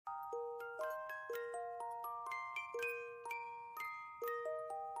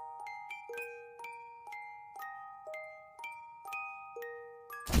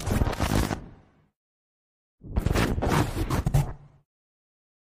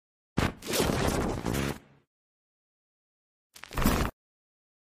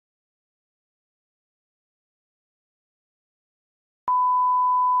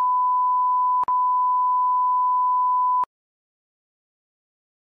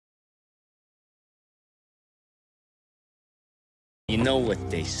You know what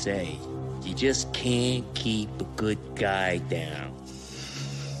they say. You just can't keep a good guy down.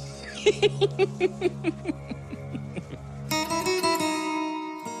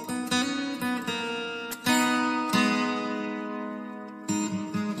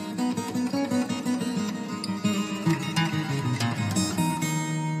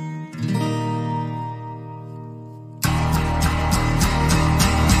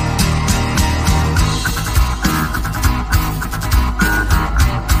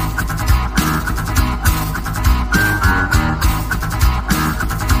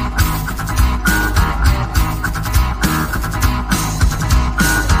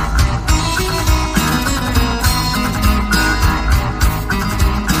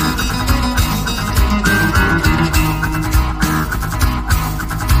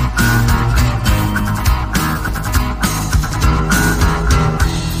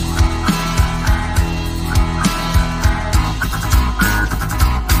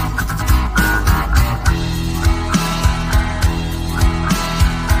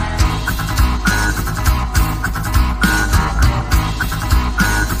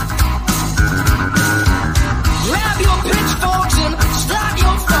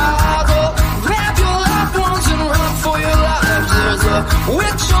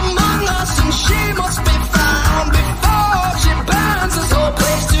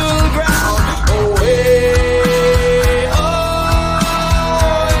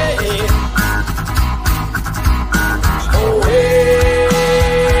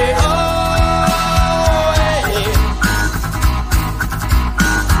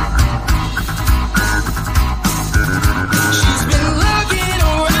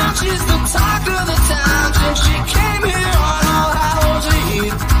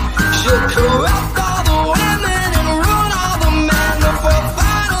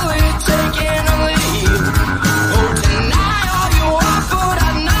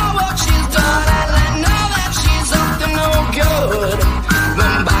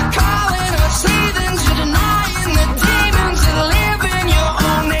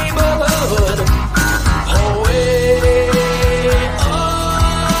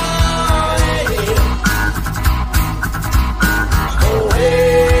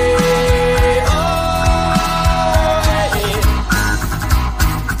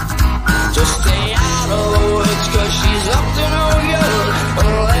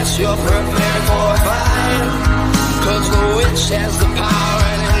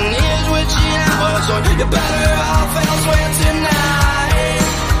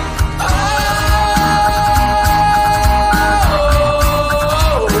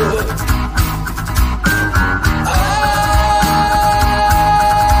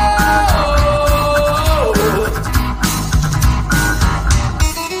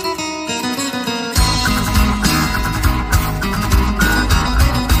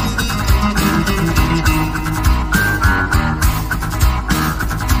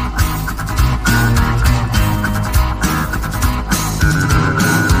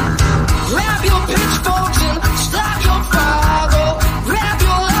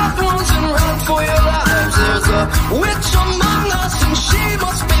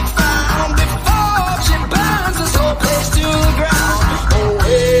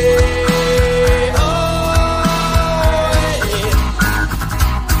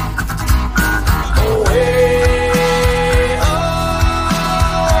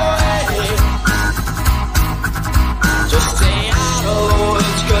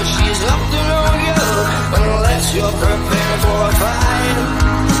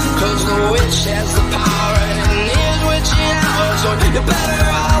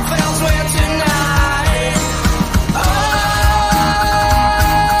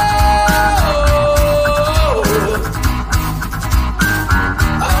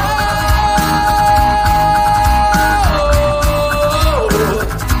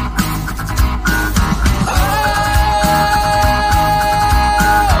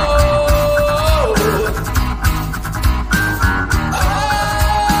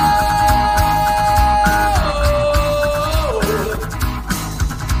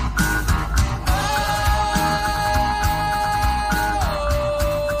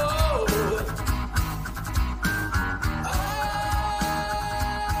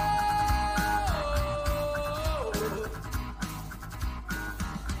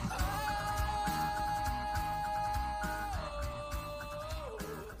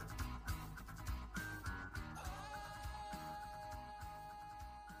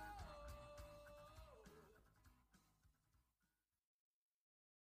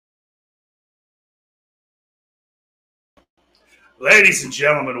 Ladies and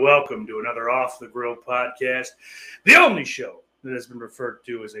gentlemen, welcome to another Off the Grill podcast, the only show that has been referred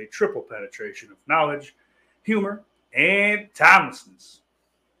to as a triple penetration of knowledge, humor, and timelessness.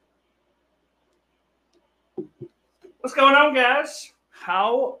 What's going on, guys?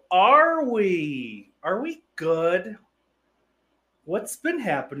 How are we? Are we good? What's been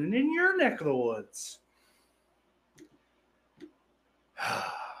happening in your neck of the woods?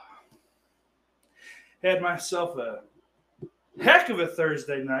 Had myself a heck of a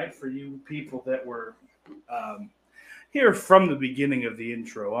Thursday night for you people that were here from the beginning of the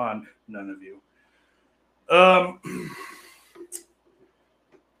intro on. None of you.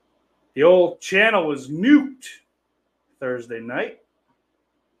 The old channel was nuked Thursday night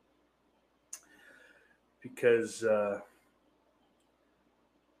because,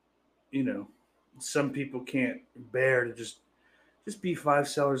 some people can't bear to just be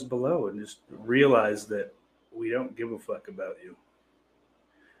 $5 below and just realize that we don't give a fuck about you.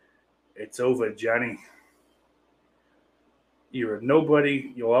 It's over, Johnny. You're a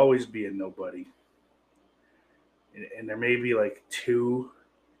nobody. You'll always be a nobody. And there may be like 2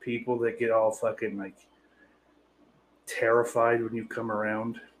 people that get all fucking like terrified when you come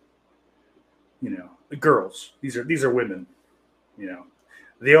around. The girls. These are women.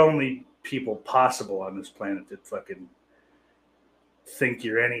 The only people possible on this planet that fucking think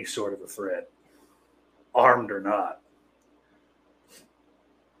you're any sort of a threat, armed or not.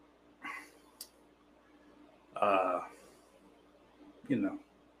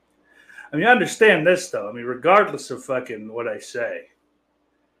 Understand this though. Regardless of fucking what I say,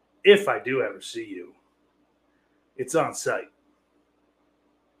 if I do ever see you, it's on sight.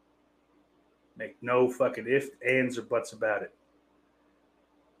 Make no fucking ifs, ands, or buts about it.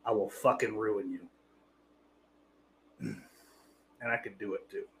 I will fucking ruin you. And I could do it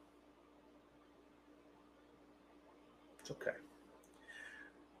too. It's okay.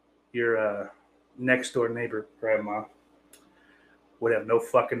 Your next door neighbor, grandma, would have no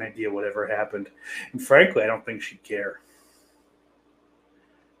fucking idea whatever happened. And frankly, I don't think she'd care.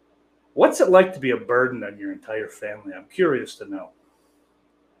 What's it like to be a burden on your entire family? I'm curious to know.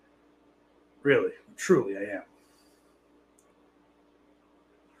 Really, truly, I am.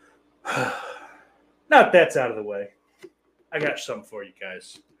 Now that that's out of the way, I got something for you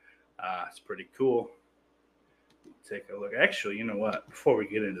guys. It's pretty cool. Take a look. Actually, you know what? Before we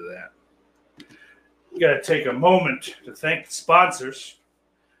get into that, we got to take a moment to thank the sponsors.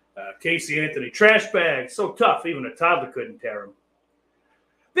 Casey Anthony Trash Bag, so tough even a toddler couldn't tear them.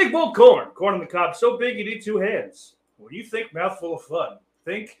 Big Bold Corn on the cob, so big you need 2 hands. When you think mouthful of fun,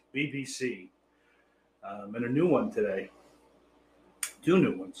 think BBC. And a new one today. 2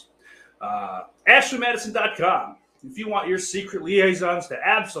 new ones. AshleyMadison.com. If you want your secret liaisons to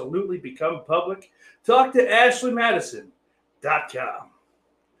absolutely become public, talk to AshleyMadison.com.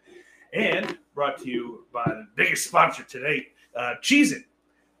 And brought to you by the biggest sponsor today, Cheez-It.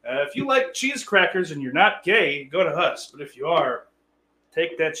 If you like cheese crackers and you're not gay, go to Huss. But if you are,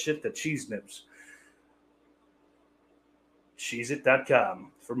 take that shit to Cheese Nips.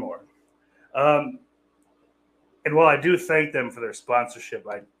 Cheezit.com for more. And while I do thank them for their sponsorship,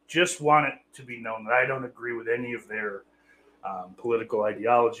 I just want it to be known that I don't agree with any of their political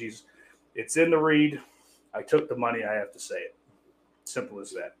ideologies. It's in the read. I took the money. I have to say it. Simple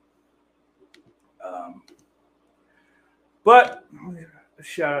as that. But a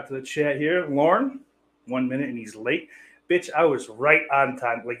shout out to the chat here. Lauren, 1 minute and he's late. Bitch, I was right on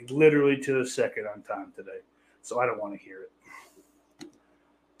time, like literally to the second on time today. So I don't want to hear it.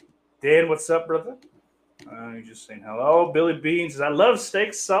 Dan, what's up, brother? You're just saying hello. Billy Beans says, I love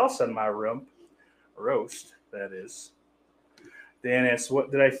steak sauce on my rump. Roast, that is. Dan asks, what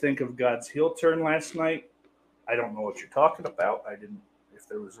did I think of God's heel turn last night? I don't know what you're talking about. If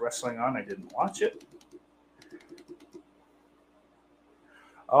there was wrestling on, I didn't watch it.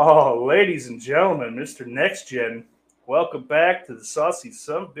 Oh, ladies and gentlemen, Mr. Next Gen, welcome back to the saucy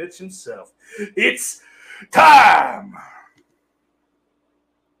sumbitch himself. It's time!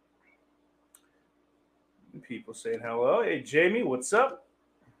 People saying hello. Hey, Jamie, what's up?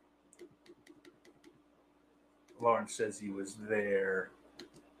 Lauren says he was there.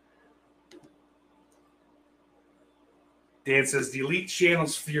 Dan says the elite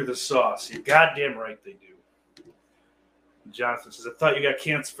channels fear the sauce. You're goddamn right they do. Jonathan says, I thought you got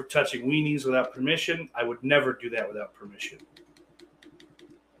canceled for touching weenies without permission. I would never do that without permission.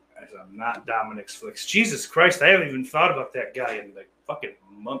 I'm not Dominic's Flicks. Jesus Christ, I haven't even thought about that guy in like fucking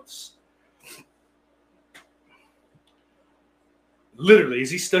months. Literally, does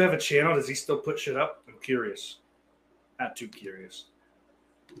he still have a channel? Does he still put shit up? I'm curious. Not too curious.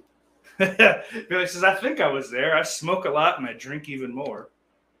 Billy says, I think I was there. I smoke a lot and I drink even more.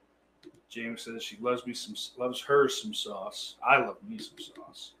 James says she loves her some sauce. I love me some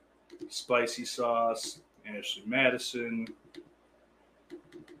sauce. Spicy sauce. Ashley Madison.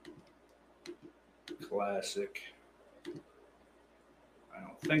 Classic. I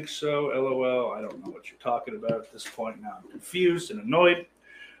don't think so. LOL. I don't know what you're talking about at this point. Now I'm confused and annoyed.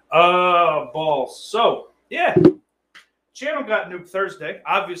 Balls. So, yeah. Channel got nuked Thursday.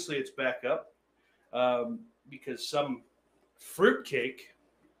 Obviously, it's back up. Because some fruitcake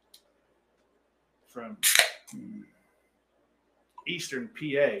from Eastern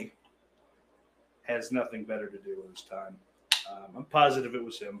PA has nothing better to do with his time. I'm positive it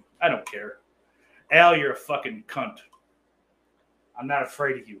was him. I don't care. Al, you're a fucking cunt. I'm not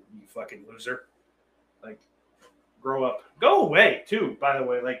afraid of you, you fucking loser. Like, grow up. Go away, too, by the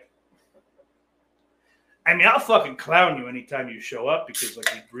way. Like, I mean, I'll fucking clown you anytime you show up because,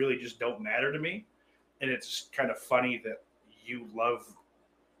 like, you really just don't matter to me. And it's just kind of funny that you love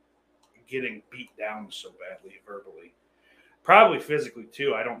getting beat down so badly verbally. Probably physically,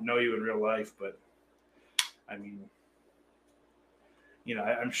 too. I don't know you in real life, but, I mean, you know,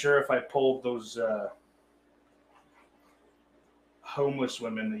 I'm sure if I pulled those homeless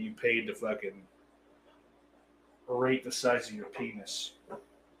women that you paid to fucking rate the size of your penis.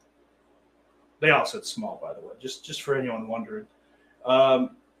 They all said small, by the way, just for anyone wondering.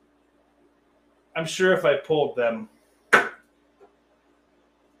 I'm sure if I pulled them,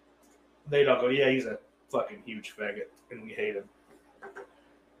 they'd all go, yeah, he's a fucking huge faggot, and we hate him.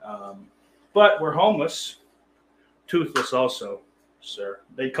 But we're homeless. Toothless also, sir.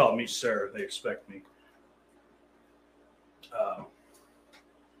 They call me sir. They expect me.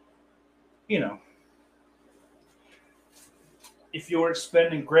 You know, if you weren't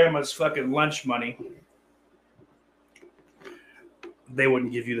spending grandma's fucking lunch money, they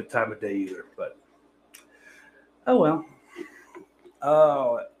wouldn't give you the time of day either. But, oh well.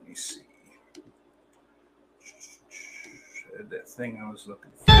 Oh, let me see. That thing I was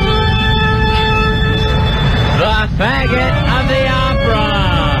looking for. The Faggot of the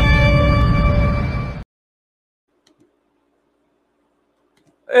Opera.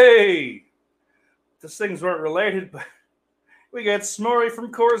 Hey, those things weren't related, but we got Snorri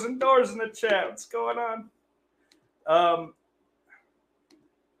from Cores and Doors in the chat. What's going on?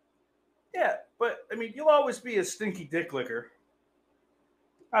 Yeah, but I mean, you'll always be a stinky dick licker.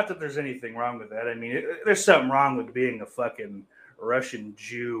 Not that there's anything wrong with that. I mean, there's something wrong with being a fucking Russian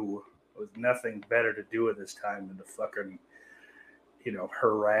Jew with nothing better to do at this time than to fucking, you know,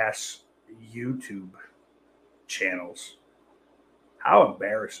 harass YouTube channels. How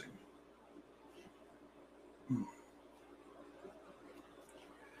embarrassing.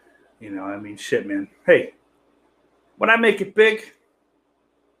 You know, I mean, shit, man. Hey, when I make it big,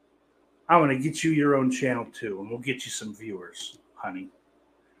 I'm going to get you your own channel too, and we'll get you some viewers, honey.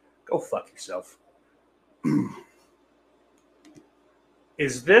 Go fuck yourself.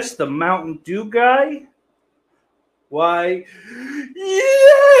 Is this the Mountain Dew guy? Why,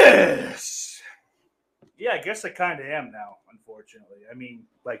 yes! Yeah, I guess I kind of am now, unfortunately. I mean,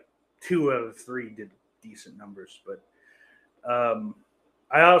 like 2 out of 3 did decent numbers, but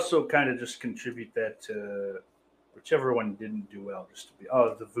I also kind of just contribute that to whichever one didn't do well, just to be,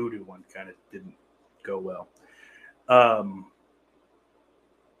 the voodoo one kind of didn't go well.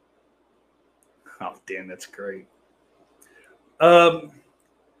 Oh, damn, that's great.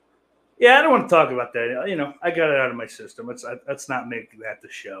 Yeah, I don't want to talk about that. You know, I got it out of my system. Let's not make that the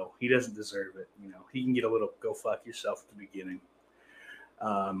show. He doesn't deserve it. You know, he can get a little go fuck yourself at the beginning.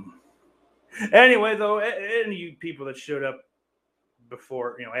 Anyway, though, any of you people that showed up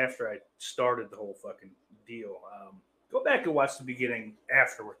before, you know, after I started the whole fucking deal, go back and watch the beginning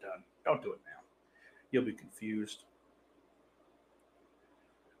after we're done. Don't do it now. You'll be confused.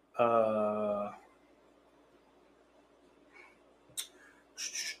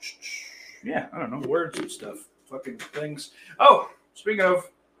 Yeah, I don't know, words and stuff, fucking things. Oh, speaking of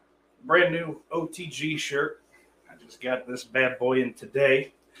brand new OTG shirt, I just got this bad boy in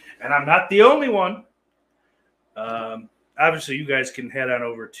today, and I'm not the only one. Obviously, you guys can head on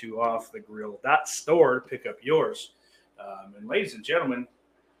over to offthegrill.store to pick up yours. And ladies and gentlemen,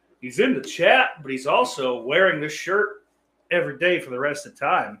 he's in the chat, but he's also wearing this shirt every day for the rest of the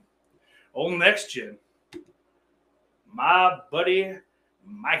time. Old Next Gen, my buddy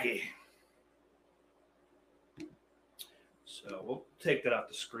Mikey. So we'll take that off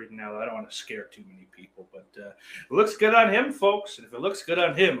the screen now. I don't want to scare too many people, but it looks good on him, folks. And if it looks good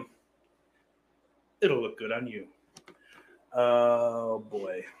on him, it'll look good on you. Oh,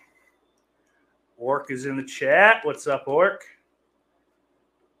 boy. Orc is in the chat. What's up, Orc?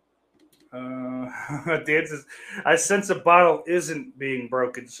 Dan says, I sense a bottle isn't being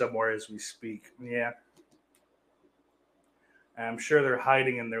broken somewhere as we speak. Yeah. I'm sure they're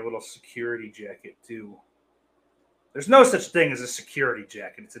hiding in their little security jacket, too. There's no such thing as a security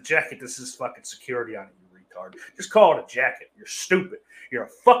jacket. It's a jacket that says fucking security on it, you retard. Just call it a jacket. You're stupid. You're a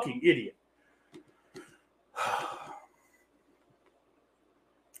fucking idiot.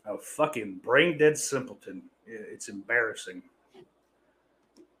 A fucking brain dead simpleton. It's embarrassing.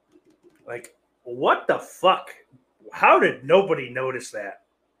 Like, what the fuck? How did nobody notice that?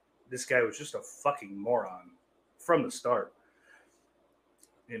 This guy was just a fucking moron from the start.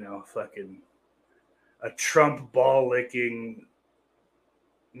 You know, fucking a Trump ball licking,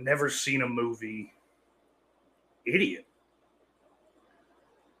 never seen a movie idiot.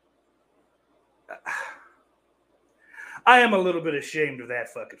 I am a little bit ashamed of that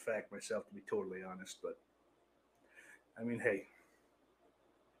fucking fact myself, to be totally honest. But, I mean, hey,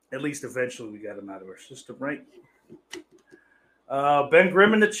 at least eventually we got him out of our system, right? Ben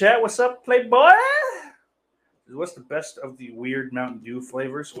Grimm in the chat. What's up, Playboy? What's the best of the weird Mountain Dew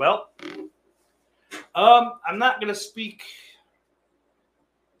flavors? Well, I'm not going to speak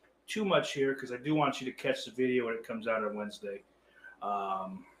too much here because I do want you to catch the video when it comes out on Wednesday. I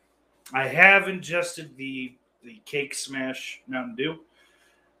have ingested the Cake Smash Mountain Dew.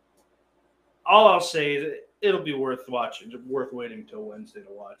 All I'll say is it'll be worth watching, worth waiting till Wednesday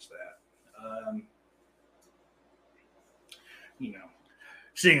to watch that. You know,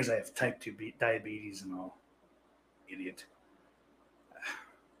 seeing as I have type 2 diabetes and all. Idiot.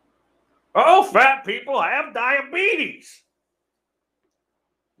 Oh, fat people, I have diabetes.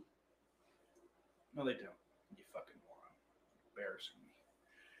 No, they don't. You fucking moron. Embarrassing me.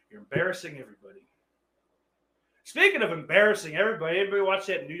 You're embarrassing everybody. Speaking of embarrassing everybody, anybody watch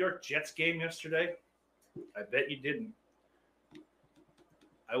that New York Jets game yesterday? I bet you didn't.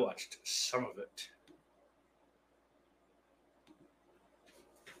 I watched some of it.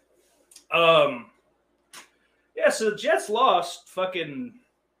 Yeah, so the Jets lost fucking,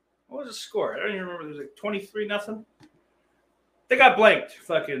 what was the score? I don't even remember. It was like 23-0. They got blanked.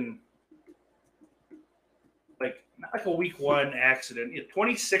 Fucking, like, not like a week one accident.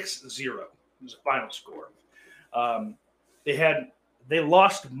 26-0 was the final score. They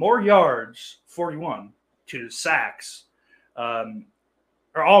lost more yards, 41, to the sacks,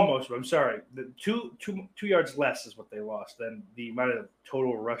 or almost. I'm sorry, the two yards less is what they lost than the amount of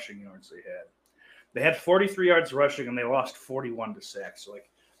total rushing yards they had. They had 43 yards rushing and they lost 41 to sacks. So, like,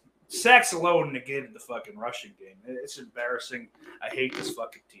 sacks alone negated the fucking rushing game. It's embarrassing. I hate this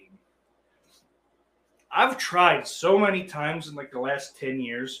fucking team. I've tried so many times in like the last 10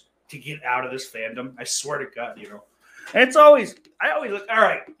 years to get out of this fandom. I swear to God, you know. And I always look, all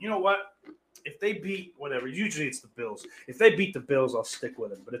right, you know what? If they beat whatever, usually it's the Bills. If they beat the Bills, I'll stick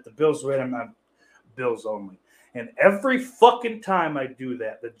with them. But if the Bills win, I'm not Bills only. And every fucking time I do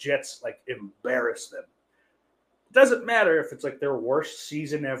that, the Jets, like, embarrass them. It doesn't matter if it's, like, their worst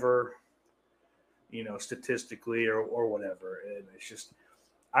season ever, you know, statistically or whatever. And it's just,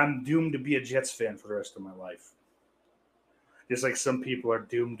 I'm doomed to be a Jets fan for the rest of my life. Just like some people are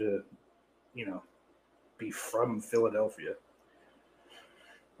doomed to, you know, be from Philadelphia.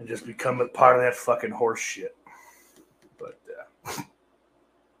 And just become a part of that fucking horse shit. But,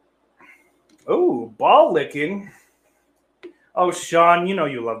 oh, ball licking. Oh, Sean, you know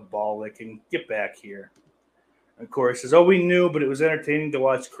you love ball licking. Get back here. Of course, says, oh, we knew, but it was entertaining to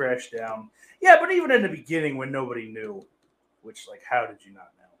watch crash down. Yeah, but even in the beginning when nobody knew, which, like, how did you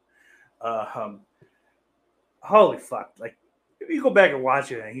not know? Holy fuck. Like, if you go back and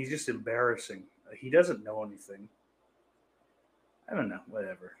watch it, he's just embarrassing. He doesn't know anything. I don't know.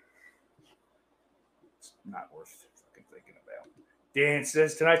 Whatever. It's not worth fucking thinking about. Dan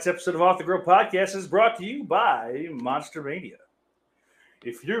says, tonight's episode of Off the Grill Podcast is brought to you by Monster Mania.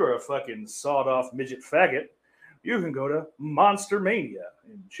 If you're a fucking sawed-off midget faggot, you can go to Monster Mania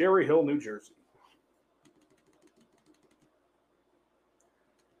in Cherry Hill, New Jersey.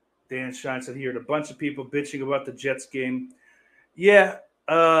 Dan Shine said he heard a bunch of people bitching about the Jets game. Yeah,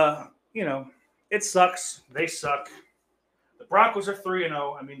 you know, it sucks. They suck. The Broncos are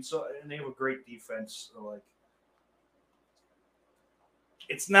 3-0. I mean, so, and they have a great defense. So, like,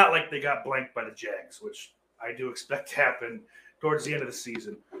 it's not like they got blanked by the Jags, which I do expect to happen towards the end of the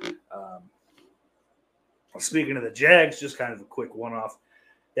season. Speaking of the Jags, just kind of a quick one-off.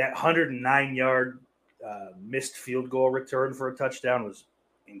 That 109-yard missed field goal return for a touchdown was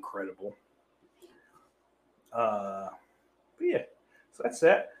incredible. But yeah, so that's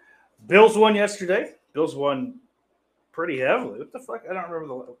that. Bills won yesterday. Bills won pretty heavily. What the fuck? I don't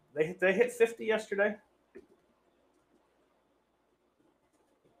remember they hit 50 yesterday.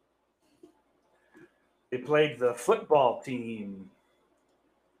 They played the football team.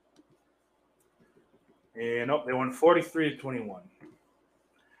 And they won 43-21.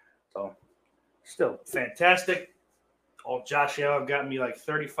 So, still fantastic. Old Josh Allen got me like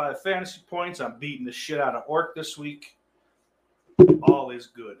 35 fantasy points. I'm beating the shit out of Orc this week. All is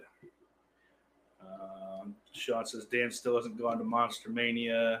good. Sean says Dan still hasn't gone to Monster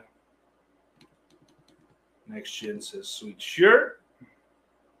Mania. Next Gen says sweet shirt.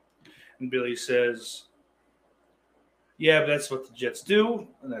 And Billy says, yeah, but that's what the Jets do.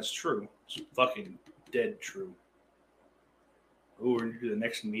 And that's true. It's fucking dead true. Oh, we're going to do the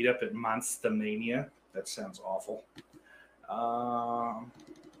next meetup at Monster Mania. That sounds awful.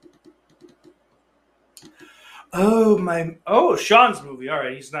 Sean's movie. All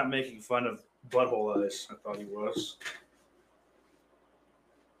right, he's not making fun of Butthole Eyes. I thought he was.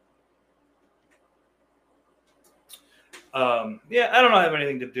 Yeah, I don't have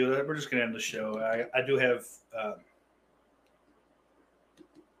anything to do with it. We're just going to end the show. I do have...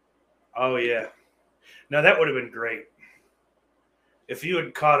 oh, yeah. Now, that would have been great. If you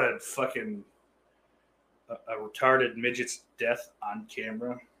had caught a fucking... a retarded midget's death on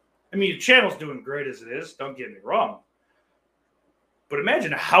camera. I mean, your channel's doing great as it is. Don't get me wrong. But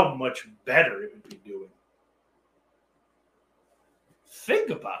imagine how much better it would be doing.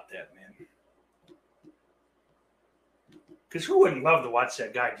 Think about that, man. Because who wouldn't love to watch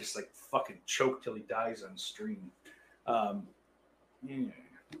that guy just like fucking choke till he dies on stream?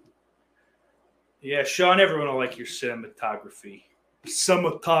 Yeah, Sean, everyone will like your cinematography.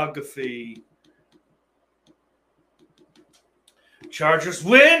 Chargers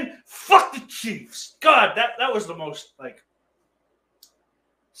win. Fuck the Chiefs. God, that was the most like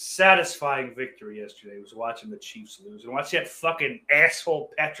satisfying victory yesterday. Was watching the Chiefs lose and watch that fucking asshole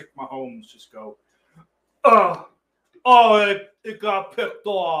Patrick Mahomes just go, it got picked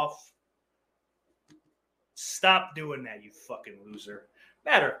off. Stop doing that, you fucking loser.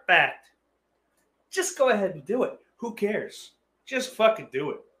 Matter of fact, just go ahead and do it. Who cares? Just fucking do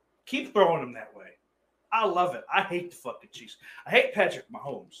it. Keep throwing them that way. I love it. I hate the fucking Chiefs. I hate Patrick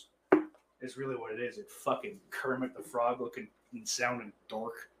Mahomes. It's really what it is. It's fucking Kermit the Frog looking and sounding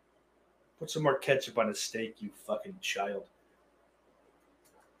dork. Put some more ketchup on a steak, you fucking child.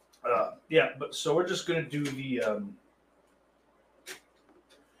 Yeah, but so we're just gonna do the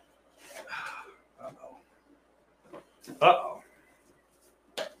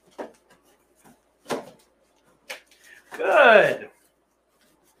Good.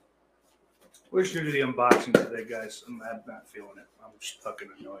 We're just going to do the unboxing today, guys. I'm not feeling it. I'm just fucking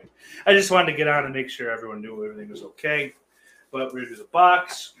annoyed. I just wanted to get on and make sure everyone knew everything was okay. But we're going to do the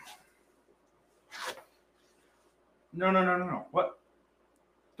box. No. What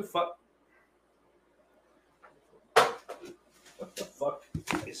the fuck? What the fuck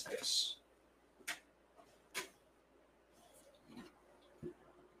is this?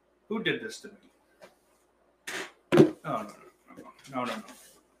 Who did this to me? No. I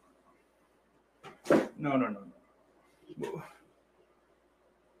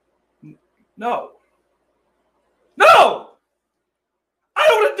don't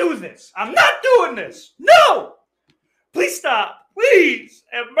want to do this. I'm not doing this. No. Please stop. Please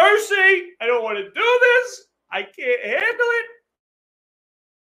have mercy. I don't want to do this. I can't handle it.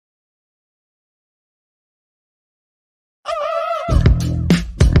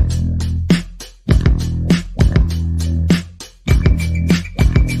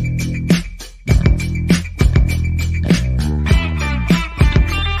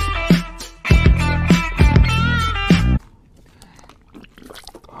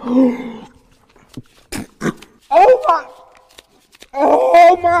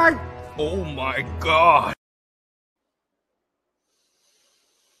 Oh my God.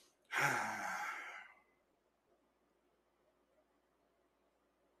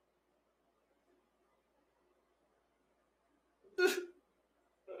 I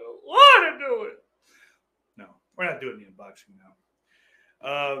don't want to do it. No, we're not doing the unboxing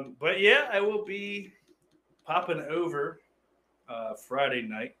now. But yeah, I will be popping over Friday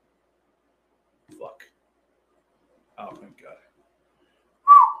night. Fuck. Oh, thank God.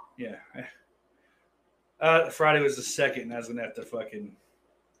 Yeah. Friday was the 2nd, and I was going to have to fucking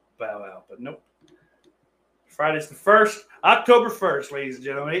bow out. But nope. Friday's the 1st. October 1st, ladies and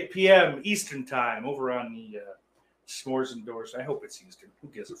gentlemen. 8 p.m. Eastern time over on the S'mores Indoors. I hope it's Eastern. Who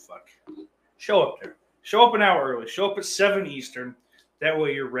gives a fuck? Show up there. Show up an hour early. Show up at 7 Eastern. That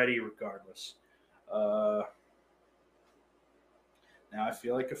way you're ready regardless. Now I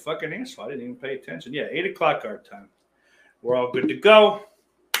feel like a fucking asshole. I didn't even pay attention. Yeah, 8 o'clock our time. We're all good to go.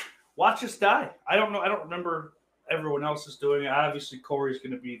 Watch us die. I don't know. I don't remember everyone else is doing it. Obviously, Corey's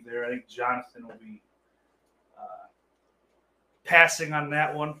going to be there. I think Jonathan will be passing on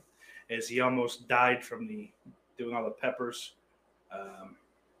that one, as he almost died from doing all the peppers.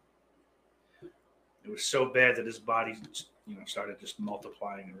 It was so bad that his body, started just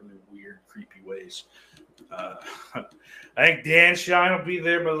multiplying in really weird, creepy ways. I think Dan Shine will be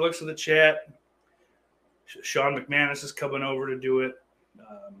there by the looks of the chat. Sean McManus is coming over to do it.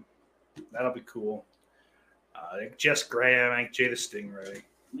 That'll be cool. I think Jess Graham, I think Jay the Stingray.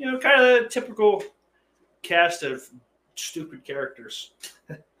 Kind of a typical cast of stupid characters.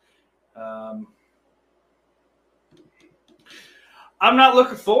 I'm not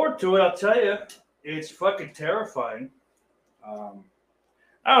looking forward to it, I'll tell you. It's fucking terrifying. Not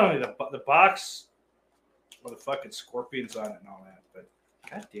only the box with the fucking scorpions on it and all that, but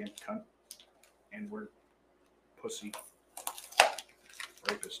goddamn cunt. And we're pussy.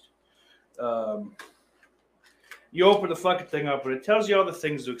 Rapist. You open the fucking thing up, and it tells you all the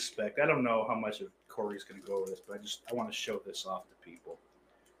things to expect. I don't know how much of Corey's going to go over this, but I want to show this off to people.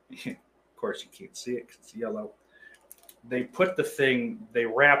 Of course, you can't see it because it's yellow. They put they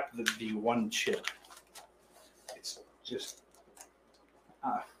wrap the one chip. It's just,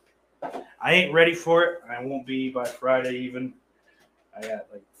 I ain't ready for it. I won't be by Friday even. I got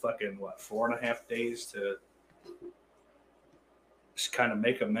 4.5 days to just kind of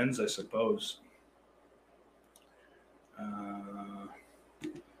make amends, I suppose.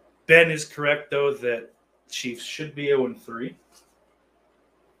 Ben is correct, though, that Chiefs should be 0-3.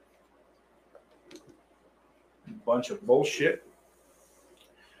 Bunch of bullshit.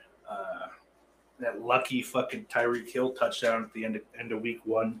 That lucky fucking Tyreek Hill touchdown at the end of week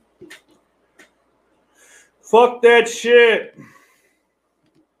 1. Fuck that shit.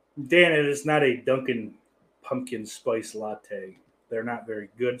 Dan, it is not a Dunkin' pumpkin spice latte. They're not very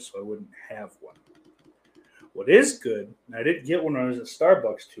good, so I wouldn't have one. What is good, and I did get one when I was at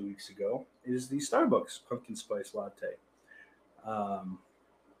Starbucks 2 weeks ago, is the Starbucks pumpkin spice latte.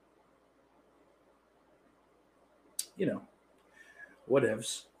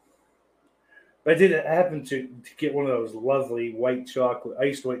 Whatevs. But I did happen to get one of those lovely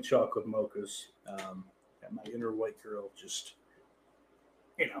iced white chocolate mochas at my inner white girl, just,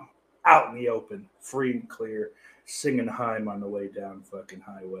 out in the open, free and clear, singing Haim on the way down fucking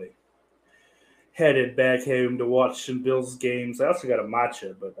highway. Headed back home to watch some Bills games. I also got a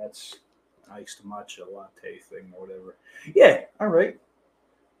matcha, but that's iced matcha latte thing or whatever. Yeah, all right.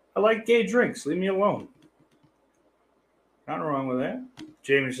 I like gay drinks. Leave me alone. Nothing wrong with that.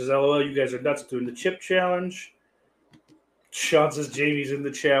 Jamie says, LOL, you guys are nuts doing the chip challenge. Sean says Jamie's in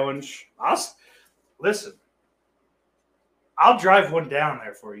the challenge. Listen. I'll drive one down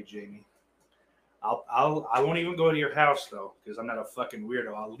there for you, Jamie. I won't even go to your house, though, because I'm not a fucking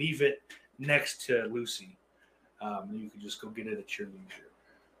weirdo. I'll leave it next to Lucy. You can just go get it at your leisure.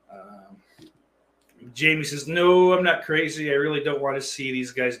 Jamie says, no, I'm not crazy. I really don't want to see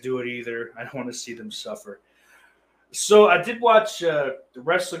these guys do it either. I don't want to see them suffer. So I did watch the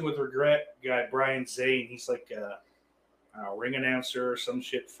Wrestling with Regret guy, Brian Zane. He's like a ring announcer or some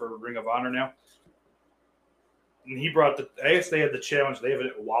shit for Ring of Honor now. And he brought I guess they had the challenge. They have it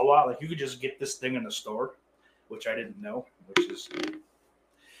at Wawa. Like, you could just get this thing in the store, which I didn't know, which is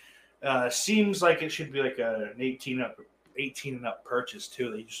seems like it should be like an 18 and up purchase too.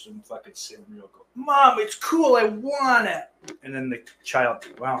 They just didn't fucking sit real go, Mom, it's cool. I want it. And then the child,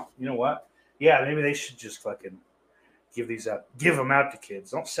 wow, you know what? Yeah, maybe they should just fucking give them out to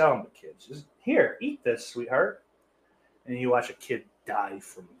kids. Don't sell them to kids. Just, here, eat this, sweetheart. And you watch a kid die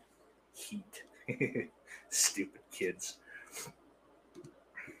from heat. Stupid kids.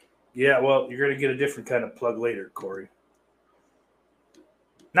 Yeah, well, you're going to get a different kind of plug later, Corey.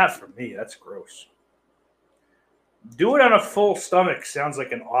 Not for me. That's gross. Do it on a full stomach. Sounds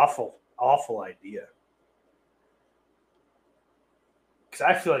like an awful, awful idea. Because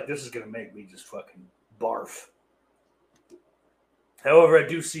I feel like this is going to make me just fucking barf. However, I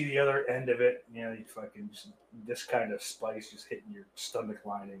do see the other end of it. You fucking this kind of spice just hitting your stomach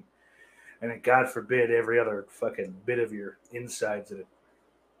lining. And then, God forbid, every other fucking bit of your insides that it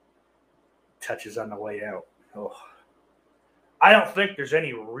touches on the way out. Oh, I don't think there's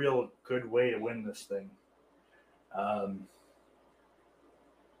any real good way to win this thing.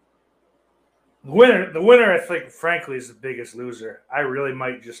 The winner, I think, frankly, is the biggest loser. I really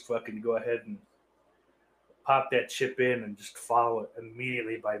might just fucking go ahead and pop that chip in and just follow it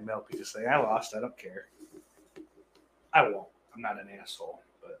immediately by Melky. Just saying, I lost. I don't care. I won't. I'm not an asshole.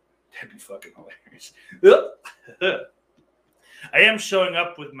 That'd be fucking hilarious. I am showing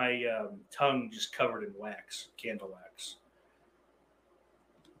up with my tongue just covered in wax, candle wax.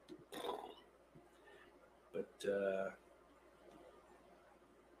 But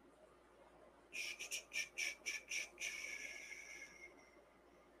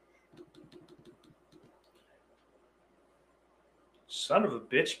Son of a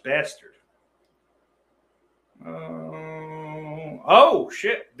bitch bastard. Oh,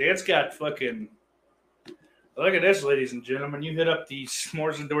 shit. Dan's got fucking... Look at this, ladies and gentlemen. You hit up the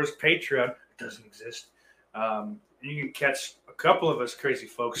S'mores Indoors Patreon. It doesn't exist. You can catch a couple of us crazy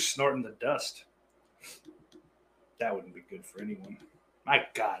folks snorting the dust. That wouldn't be good for anyone. My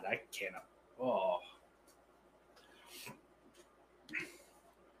God, I can't. Oh.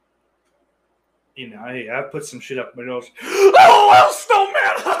 You know, I put some shit up my nose. Oh, well, Snowman!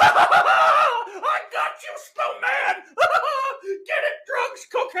 I got you, Snowman! Get it, drugs,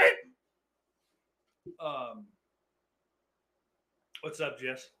 cocaine! What's up,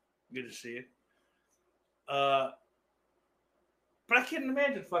 Jess? Good to see you. But I can't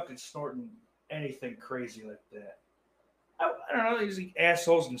imagine fucking snorting anything crazy like that. I don't know. These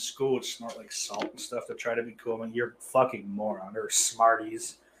assholes in school would snort like salt and stuff to try to be cool. I mean, you're a fucking moron. Or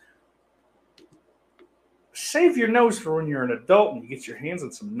smarties. Save your nose for when you're an adult and you get your hands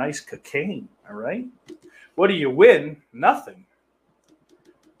on some nice cocaine, all right? What do you win? Nothing.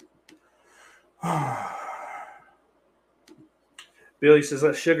 Billy says,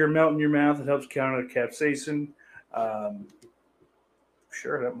 let sugar melt in your mouth. It helps counter the capsaicin.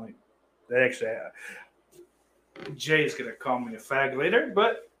 Sure, that might. That actually, Jay is going to call me a fag later,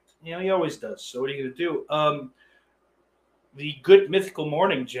 but, you know, he always does. So what are you going to do? The Good Mythical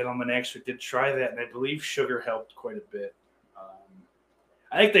Morning gentleman actually did try that, and I believe sugar helped quite a bit.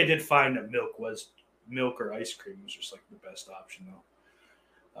 I think they did find that milk or ice cream was just like the best option,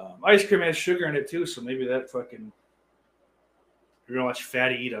 though. Ice cream has sugar in it, too, so maybe that fucking... You're going to watch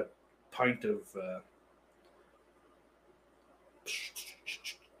Fatty eat a pint of...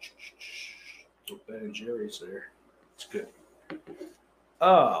 Ben and Jerry's there. It's good.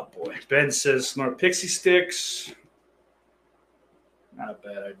 Oh, boy. Ben says snort pixie sticks. Not a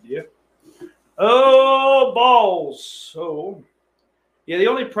bad idea. Oh, balls. So, yeah, the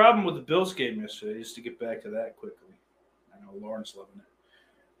only problem with the Bills game yesterday is to get back to that quickly. I know Lauren's loving it.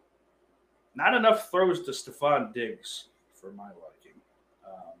 Not enough throws to Stephon Diggs for my liking.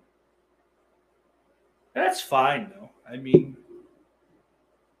 That's fine, though. I mean,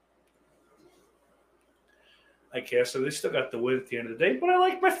 I guess so. They still got the win at the end of the day, but I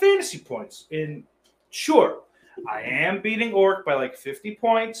like my fantasy points. And sure, I am beating Orc by like 50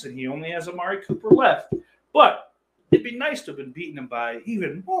 points, and he only has Amari Cooper left. But it'd be nice to have been beating him by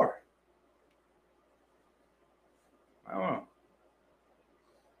even more. I don't know.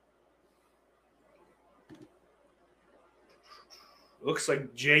 Looks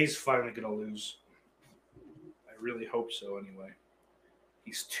like Jay's finally going to lose. I really hope so, anyway.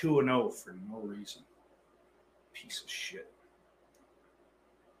 He's 2-0 for no reason. Piece of shit.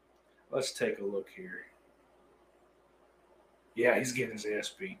 Let's take a look here. Yeah, he's getting his ass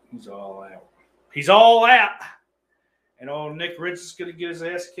beat. He's all out. He's all out. And old Nick Ritz is going to get his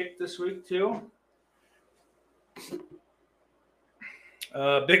ass kicked this week, too.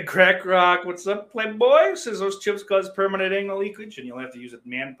 Big Crack Rock, what's up, Playboy? Says those chips cause permanent anal leakage, and you'll have to use a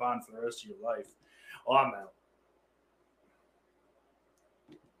man pond for the rest of your life. Oh, I'm out.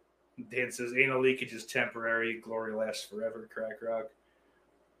 Dan says anal leakage is temporary, glory lasts forever. Crack Rock.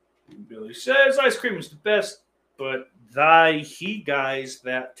 And Billy says ice cream is the best, but he guys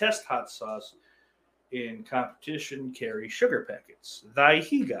that test hot sauce in competition carry sugar packets.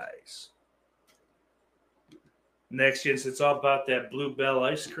 He guys. Next, yes, it's all about that Bluebell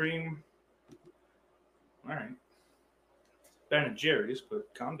ice cream. All right. Ben and Jerry's,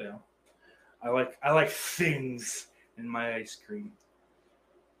 but calm down. I like things in my ice cream.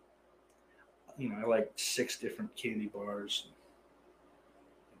 You know, I like 6 different candy bars.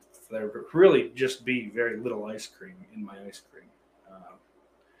 There would really just be very little ice cream in my ice cream.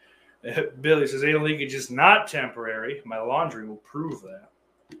 Billy says, anal leakage is not temporary. My laundry will prove that.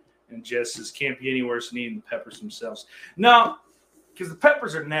 And Jess says, can't be any worse than eating the peppers themselves. No, because the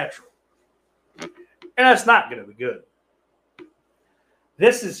peppers are natural. And that's not going to be good.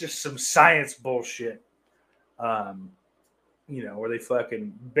 This is just some science bullshit. You know, where they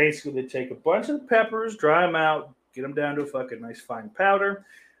fucking, basically they take a bunch of peppers, dry them out, get them down to a fucking nice fine powder.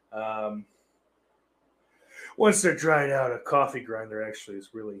 Once they're dried out, a coffee grinder actually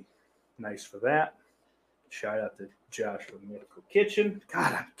is really nice for that. Shout out to Josh from Medical Kitchen.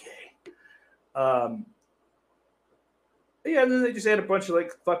 God, I'm gay. Yeah, and then they just add a bunch of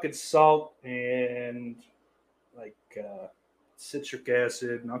like fucking salt and like citric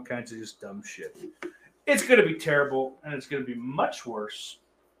acid and all kinds of just dumb shit. It's going to be terrible, and it's going to be much worse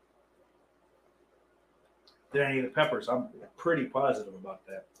than any of the peppers. I'm pretty positive about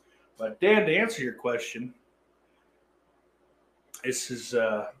that. But Dan, to answer your question, this is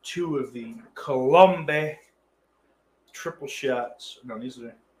 2 of the Colombe triple shots. No, these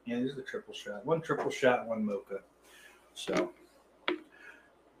are the triple shot. One triple shot, one mocha. So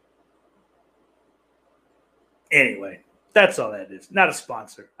anyway, that's all that is. Not a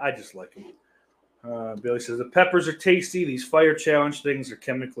sponsor. I just like them. Billy says the peppers are tasty. These fire challenge things are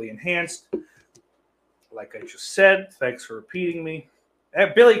chemically enhanced. Like I just said, thanks for repeating me.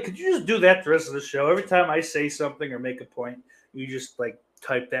 Billy, could you just do that the rest of the show? Every time I say something or make a point, you just like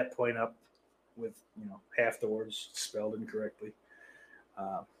type that point up with half the words spelled incorrectly.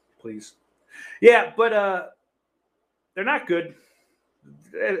 Please. Yeah, but they're not good.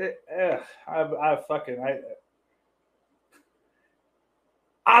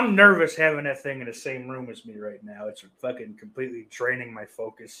 I'm nervous having that thing in the same room as me right now. It's fucking completely draining my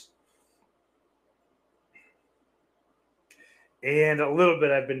focus. And a little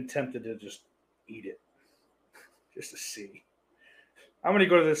bit I've been tempted to just eat it. Just to see. I'm going to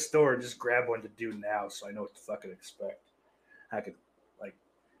go to this store and just grab one to do now so I know what to fucking expect. I could,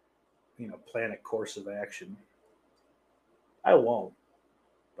 plan a course of action. I won't,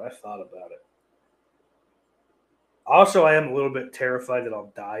 but I thought about it. Also, I am a little bit terrified that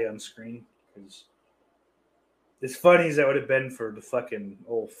I'll die on screen because as funny as that would have been for the fucking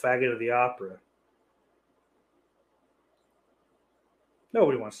old faggot of the opera,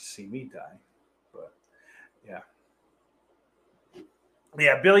 nobody wants to see me die. But yeah.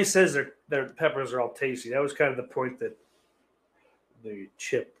 Yeah, Billy says their peppers are all tasty. That was kind of the point that the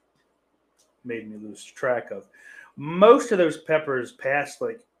chip made me lose track of. Most of those peppers past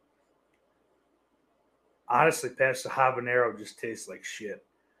the habanero just tastes like shit.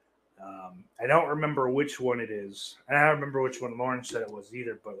 I don't remember which one it is. I don't remember which one Lauren said it was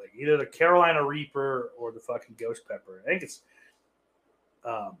either, but either the Carolina Reaper or the fucking ghost pepper. I think it's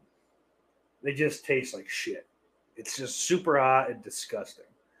they just taste like shit. It's just super hot and disgusting.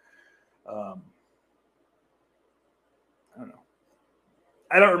 I don't know.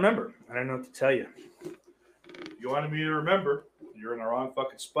 I don't remember. I don't know what to tell you. If you wanted me to remember, you're in the wrong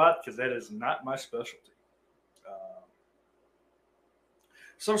fucking spot because that is not my specialty.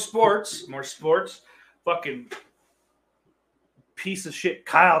 More sports. Fucking piece of shit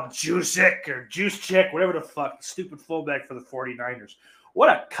Kyle Juszczyk or Juszczyk, whatever the fuck, stupid fullback for the 49ers. What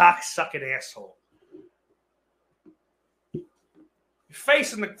a cock-sucking asshole. You're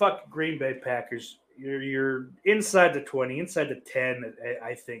facing the fucking Green Bay Packers. You're inside the 20, inside the 10,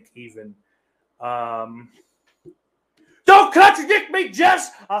 I think even. Don't contradict me,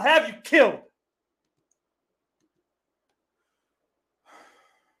 Jess! I'll have you killed.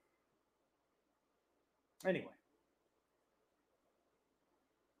 Anyway.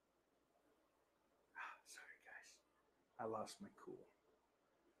 Sorry, guys. I lost my cool.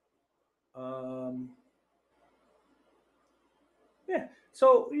 Yeah.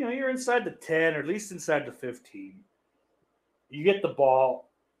 So, you're inside the 10 or at least inside the 15. You get the ball,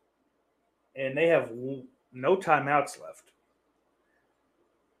 and they have no timeouts left.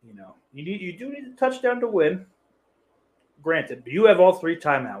 You do need a touchdown to win. Granted, but you have all 3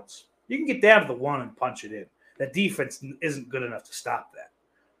 timeouts. You can get down to the 1 and punch it in. That defense isn't good enough to stop that.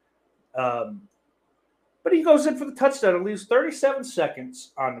 But he goes in for the touchdown and leaves 37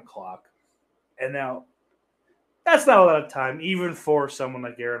 seconds on the clock. And now, that's not a lot of time, even for someone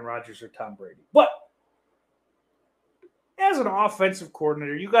like Aaron Rodgers or Tom Brady. But as an offensive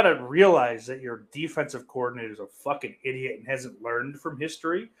coordinator, you got to realize that your defensive coordinator is a fucking idiot and hasn't learned from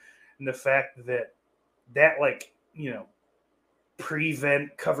history. And the fact that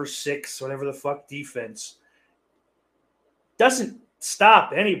prevent, cover 6, whatever the fuck defense doesn't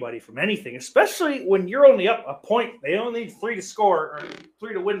stop anybody from anything, especially when you're only up a point. They only need 3 to score or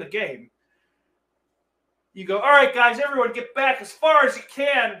 3 to win the game. You go, all right, guys, everyone get back as far as you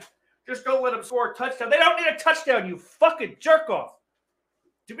can. Just don't let them score a touchdown. They don't need a touchdown, you fucking jerk off.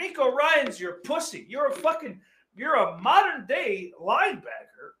 DeMeco Ryans, you're a pussy. You're a modern day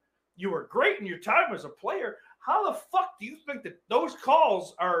linebacker. You were great in your time as a player. How the fuck do you think that those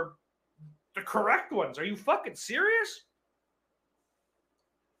calls are the correct ones? Are you fucking serious?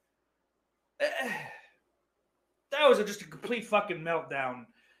 That was just a complete fucking meltdown.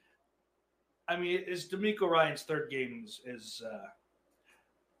 I mean, it's DeMeco Ryans' 3rd game as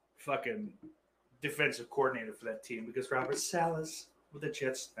fucking defensive coordinator for that team because Robert Saleh's with the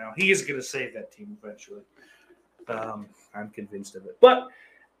Jets now. He is going to save that team eventually. I'm convinced of it. But,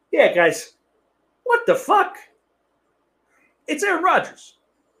 yeah, guys, what the fuck? It's Aaron Rodgers.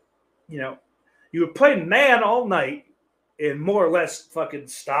 You were playing man all night and more or less fucking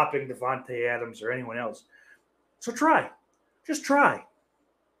stopping Devontae Adams or anyone else. So try. Just try.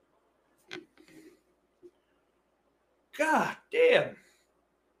 God damn.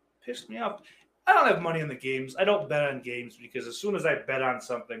 Pissed me off. I don't have money on the games. I don't bet on games because as soon as I bet on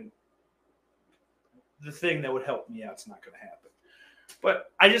something, the thing that would help me out is not going to happen.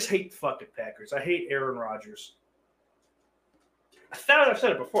 But I just hate the fucking Packers. I hate Aaron Rodgers. I've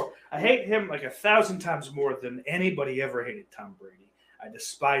said it before. I hate him like 1,000 times more than anybody ever hated Tom Brady. I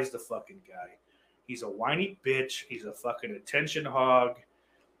despise the fucking guy. He's a whiny bitch. He's a fucking attention hog.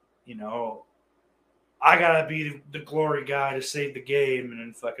 You know, I gotta be the glory guy to save the game, and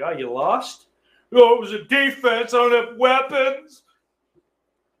then fucking, oh, you lost? Oh, it was a defense. I don't have weapons.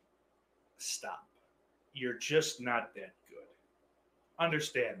 Stop. You're just not that good.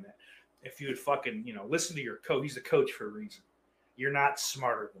 Understand that. If you would fucking, listen to your coach. He's a coach for a reason. You're not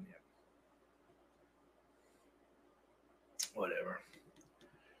smarter than him. Whatever.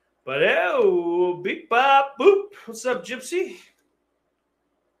 But, oh, beep, bop, boop. What's up, Gypsy?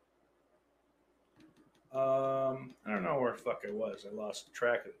 I don't know where the fuck I was. I lost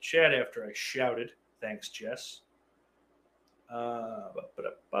track of the chat after I shouted. Thanks, Jess.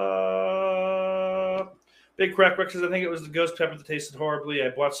 Big Crack Rex says, I think it was the ghost pepper that tasted horribly. I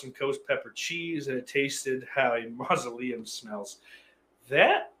bought some ghost pepper cheese, and it tasted how a mausoleum smells.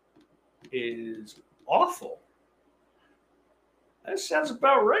 That is awful. That sounds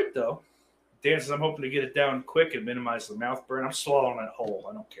about right, though. Dan says, I'm hoping to get it down quick and minimize the mouth burn. I'm swallowing that whole.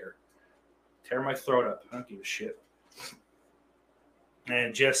 I don't care. Tear my throat up. I don't give a shit.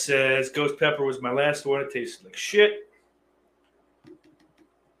 And Jess says, ghost pepper was my last one. It tasted like shit.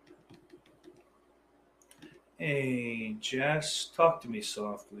 Hey, Jess, talk to me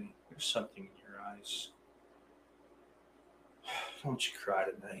softly. There's something in your eyes. Don't you cry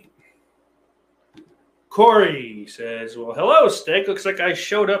tonight. Corey says, well, hello, Steak. Looks like I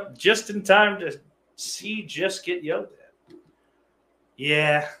showed up just in time to see Jess get yelled at.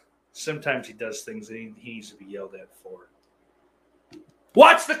 Yeah, sometimes he does things that he needs to be yelled at for.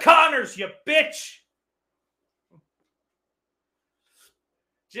 Watch the Connors, you bitch!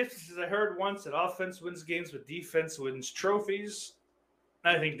 Gypsy says, I heard once that offense wins games, but defense wins trophies.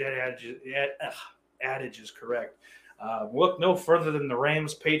 I think that adage is correct. Look no further than the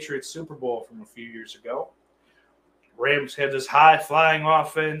Rams-Patriots Super Bowl from a few years ago. Rams had this high-flying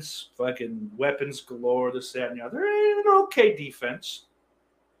offense, fucking weapons galore, this, that, and the other. An okay defense.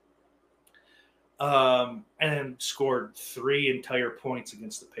 And then scored 3 entire points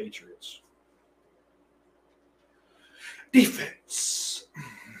against the Patriots. Defense.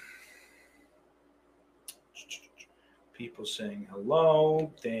 People saying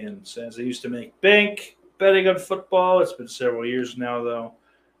hello. Dan says, I used to make bank betting on football. It's been several years now, though.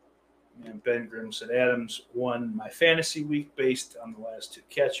 And Ben Grimm said, Adams won my fantasy week based on the last 2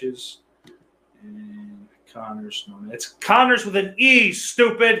 catches. And Connors, no, it's Connors with an E,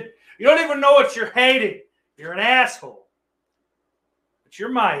 stupid. You don't even know what you're hating. You're an asshole. But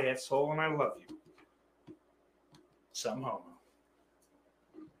you're my asshole, and I love you. Some homo.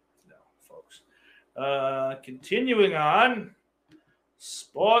 No, folks. Continuing on.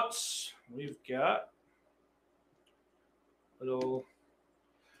 Sports. We've got little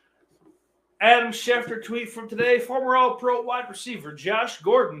Adam Schefter tweet from today. Former All-Pro wide receiver Josh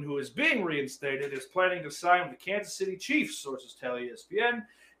Gordon, who is being reinstated, is planning to sign with the Kansas City Chiefs, sources tell ESPN.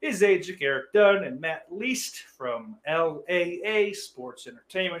 His agent, Eric Dunn, and Matt Least from LAA Sports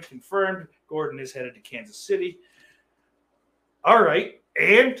Entertainment confirmed Gordon is headed to Kansas City. All right,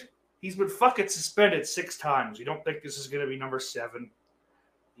 and he's been fucking suspended 6 times. You don't think this is going to be number 7?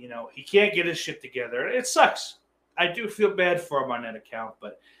 He can't get his shit together. It sucks. I do feel bad for him on that account,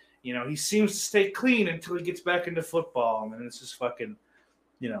 but, he seems to stay clean until he gets back into football, and then it's just fucking,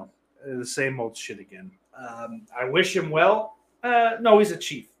 the same old shit again. I wish him well. No, he's a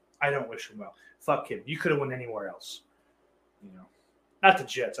Chief. I don't wish him well. Fuck him. You could have won anywhere else. Not the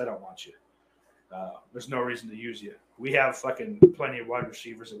Jets. I don't want you. There's no reason to use you. We have fucking plenty of wide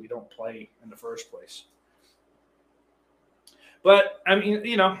receivers that we don't play in the first place. But, I mean,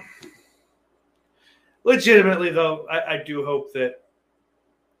 legitimately, though, I do hope that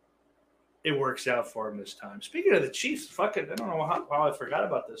it works out for him this time. Speaking of the Chiefs, fucking, I don't know how I forgot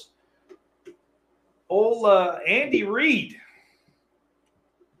about this. Old Andy Reid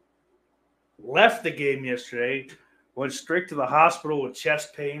left the game yesterday, went straight to the hospital with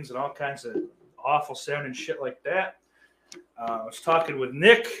chest pains and all kinds of awful sounding shit like that. I was talking with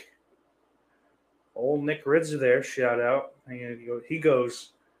Nick. Old Nick Ridzer there, shout out. He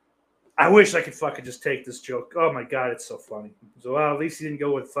goes, I wish I could fucking just take this joke. Oh my God, it's so funny. So, well, at least he didn't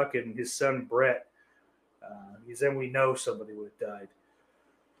go with fucking his son Brett. Because then we know somebody would have died.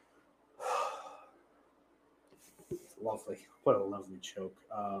 Lovely. What a lovely joke.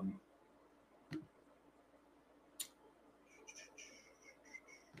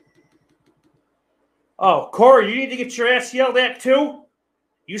 Oh, Corey, you need to get your ass yelled at too?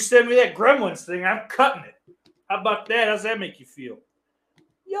 You send me that Gremlins thing, I'm cutting it. How about that? How's that make you feel?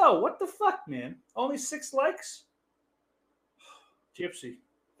 Yo, what the fuck, man? Only 6 likes? Gypsy,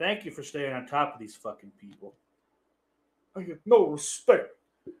 thank you for staying on top of these fucking people. I have no respect.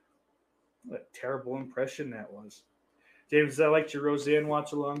 What a terrible impression that was. James, I liked your Roseanne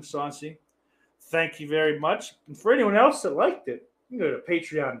watch along, Saucy. Thank you very much. And for anyone else that liked it, you can go to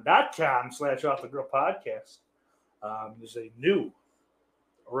patreon.com/OffTheGrill-Podcast. There's a new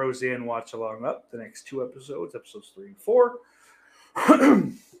Roseanne watch along up. The next 2 episodes, episodes 3 and 4.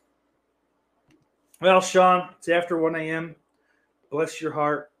 Well, Sean, it's after 1 a.m. Bless your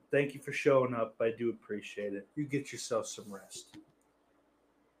heart. Thank you for showing up. I do appreciate it. You get yourself some rest.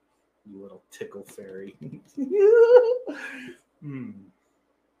 You little tickle fairy.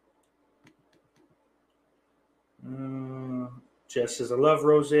 Jess says, I love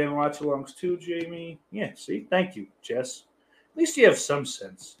Roseanne watch-alongs too, Jamie. Yeah, see? Thank you, Jess. At least you have some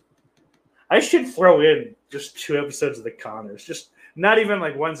sense. I should throw in just 2 episodes of The Conners. Just not even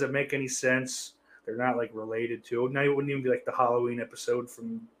like ones that make any sense. They're not like related to. Now it wouldn't even be like the Halloween episode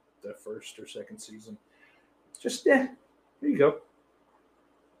from the 1st or 2nd season. Just, there you go.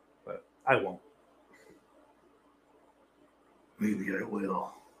 But I won't. Maybe I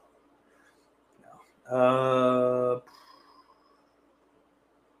will. No.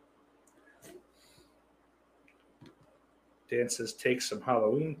 Dan says, take some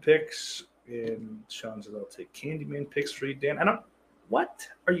Halloween pics. And Sean says, I'll take Candyman pics for you, Dan. What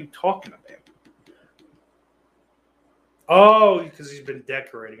are you talking about? Oh, because he's been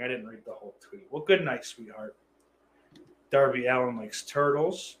decorating. I didn't read the whole tweet. Well, good night, sweetheart. Darby Allin likes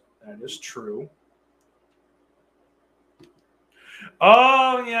turtles. That is true.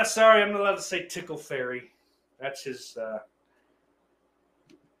 Oh, yeah, sorry. I'm not allowed to say Tickle Fairy. That's his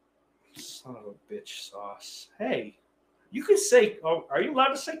son of a bitch sauce. Hey, you could say, oh, are you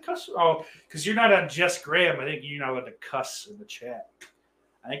allowed to say cuss? Oh, because you're not on Jess Graham. I think you're not allowed to cuss in the chat.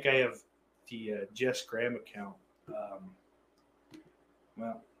 I think I have the Jess Graham account.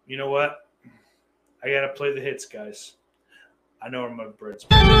 Well, you know what? I got to play the hits, guys. I know where my bread's. The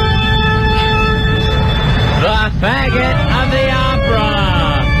faggot of the opera.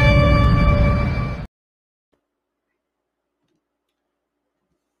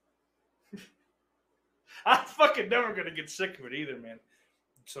 I'm fucking never going to get sick of it either, man.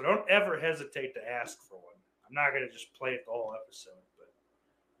 So don't ever hesitate to ask for one. I'm not going to just play it the whole episode, but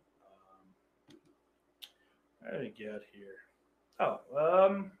what did I get here? Oh,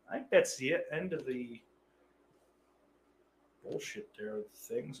 I think that's the end of the bullshit there with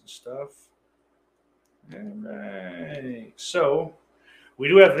things and stuff. All right. So we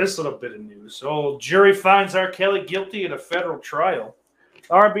do have this little bit of news. So jury finds R. Kelly guilty in a federal trial.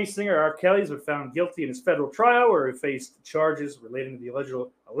 R&B singer R. Kelly has been found guilty in his federal trial where he faced charges relating to the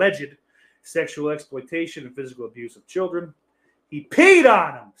alleged sexual exploitation and physical abuse of children. He peed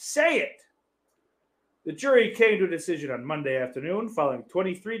on them. Say it. The jury came to a decision on Monday afternoon following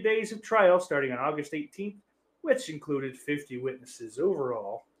 23 days of trial starting on August 18th, which included 50 witnesses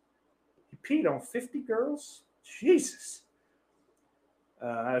overall. He peed on 50 girls? Jesus.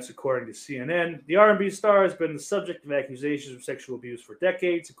 That's according to CNN. The R&B star has been the subject of accusations of sexual abuse for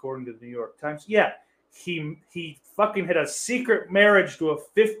decades, according to the New York Times. Yeah, he fucking had a secret marriage to a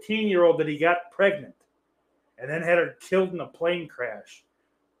 15-year-old that he got pregnant and then had her killed in a plane crash.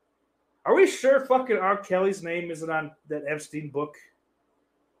 Are we sure fucking R. Kelly's name isn't on that Epstein book?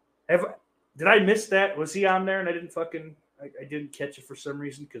 Did I miss that? Was he on there and I didn't catch it for some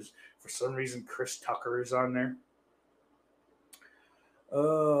reason? Because for some reason Chris Tucker is on there.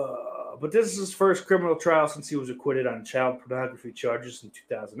 But this is his first criminal trial since he was acquitted on child pornography charges in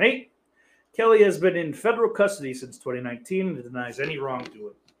 2008. Kelly has been in federal custody since 2019 and denies any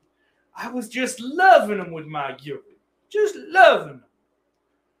wrongdoing. I was just loving him with my urine. Just loving him.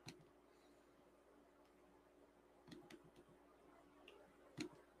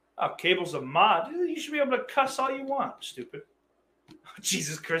 Oh, Cable's a mod. You should be able to cuss all you want, stupid. Oh,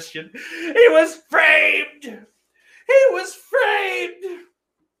 Jesus, Christian. He was framed. He was framed.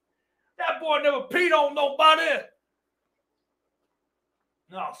 That boy never peed on nobody.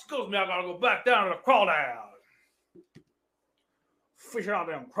 No, excuse me, I gotta go back down to the crawdad. Fish out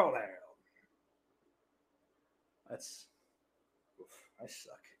them crawdad. I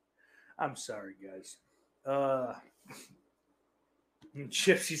suck. I'm sorry, guys.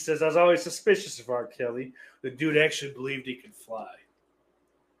 Gypsy says, I was always suspicious of R. Kelly. The dude actually believed he could fly.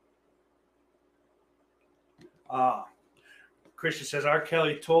 Christian says, R.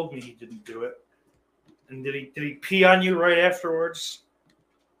 Kelly told me he didn't do it. And did he pee on you right afterwards?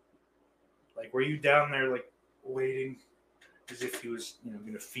 Like, were you down there, like, waiting as if he was,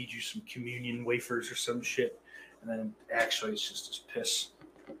 going to feed you some communion wafers or some shit? And then actually it's just his piss.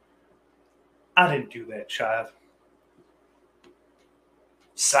 I didn't do that, child.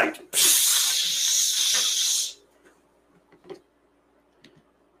 Psych.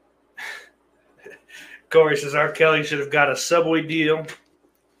 Corey says R. Kelly should have got a Subway deal.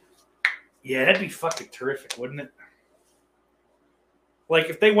 Yeah, that'd be fucking terrific, wouldn't it? Like,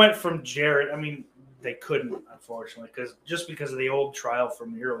 if they went from Jared, I mean, they couldn't, unfortunately, because of the old trial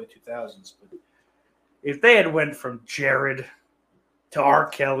from the early 2000s. But if they had went from Jared to R.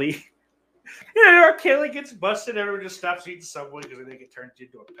 Kelly, R. Kelly gets busted, everyone just stops eating Subway because they think it turns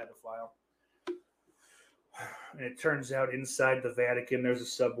into a pedophile. And it turns out inside the Vatican there's a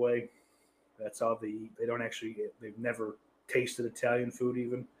Subway. That's all they eat. They don't actually eat. They've never tasted Italian food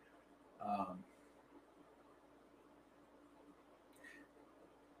even.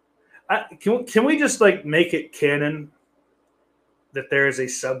 Can we just like make it canon that there is a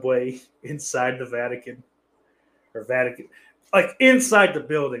Subway inside the Vatican or Vatican, like inside the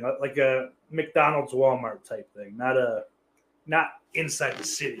building, like a McDonald's Walmart type thing, not inside the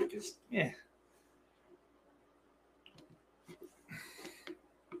city? Because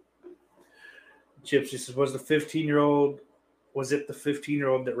Gypsy says, was it the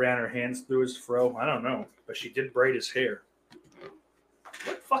 15-year-old that ran her hands through his fro? I don't know, but she did braid his hair.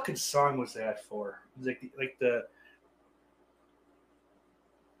 What fucking song was that for? It was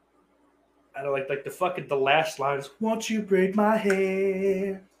the last line is, won't you braid my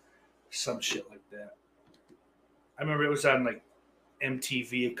hair? Some shit like that. I remember it was on like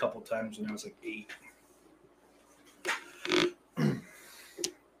MTV a couple times when I was like 8.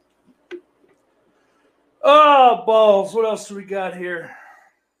 Oh, balls. What else do we got here?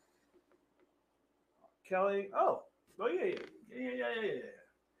 Kelly. Oh, yeah.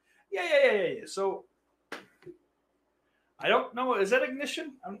 Yeah. So, I don't know. Is that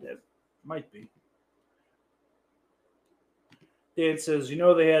Ignition? It might be. Dan says,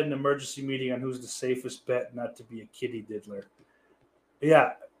 they had an emergency meeting on who's the safest bet not to be a kitty diddler.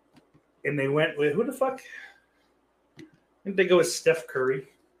 Yeah. And they went with, who the fuck? I think they go with Steph Curry.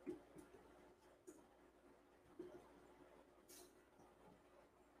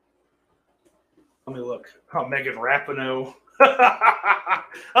 Let me look. Oh, Megan Rapinoe.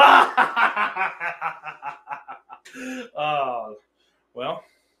 Well,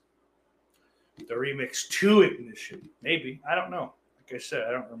 the remix to Ignition. Maybe. I don't know. Like I said,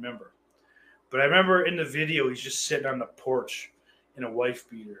 I don't remember. But I remember in the video, he's just sitting on the porch in a wife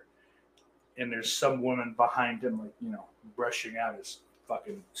beater. And there's some woman behind him, like, brushing out his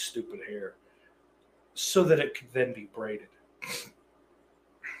fucking stupid hair so that it could then be braided.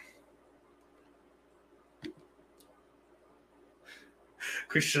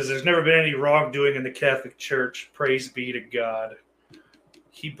 Christian says, there's never been any wrongdoing in the Catholic Church. Praise be to God.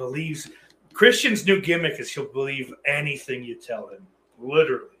 He believes. Christian's new gimmick is he'll believe anything you tell him.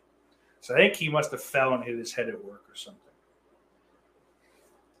 Literally. So I think he must have fell and hit his head at work or something.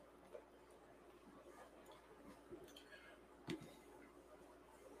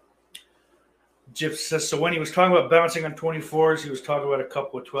 Jip says, so when he was talking about bouncing on 24s, he was talking about a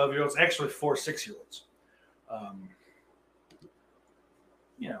couple of 12-year-olds. Actually, 4 6-year-olds.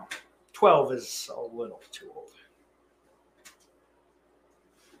 12 is a little too old.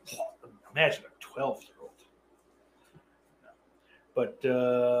 Imagine a 12-year-old. But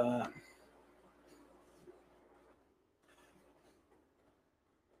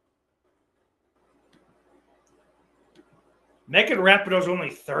Megan Rapinoe's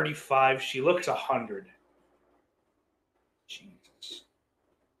only 35. She looks 100. Jesus.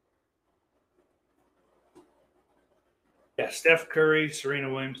 Yeah, Steph Curry,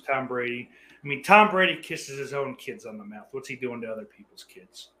 Serena Williams, Tom Brady. I mean, Tom Brady kisses his own kids on the mouth. What's he doing to other people's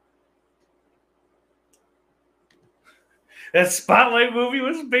kids? That Spotlight movie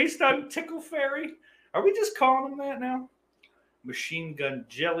was based on Tickle Fairy. Are we just calling him that now? Machine Gun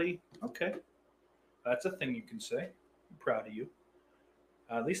Jelly. Okay. That's a thing you can say. I'm proud of you.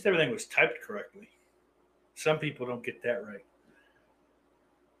 At least everything was typed correctly. Some people don't get that right.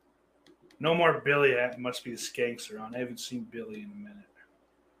 No more Billy. It must be the skanks are on. I haven't seen Billy in a minute.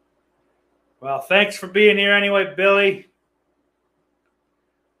 Well, thanks for being here anyway, Billy.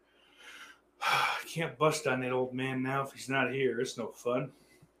 I can't bust on that old man now if he's not here. It's no fun.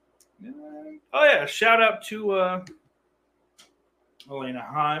 Oh, yeah. Shout out to Elena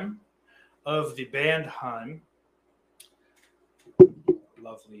Heim of the band Heim.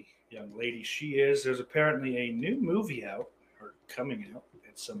 Lovely young lady she is. There's apparently a new movie out, or coming out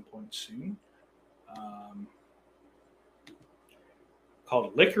at some point soon,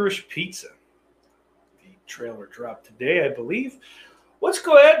 called Licorice Pizza. trailer dropped today, I believe. Let's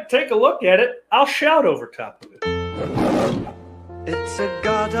go ahead and take a look at it. I'll shout over top of it. It's a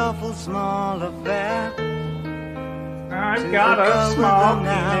god-awful small affair. I've got a small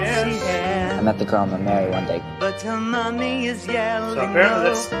penis. I met the girl I'm gonna marry one day. But her mommy is yelling. So apparently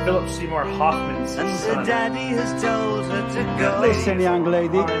that's Philip Seymour Hoffman's And her son. daddy has told her to go. Listen, young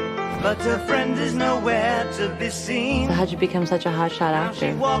lady. But her friend is nowhere to be seen. So how'd you become such a hotshot Now she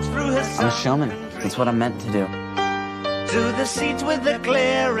actor? walks through her I'm a showman. That's what I'm meant to do. to the seats with the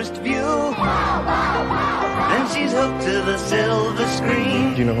clearest view. Then she's hooked to the silver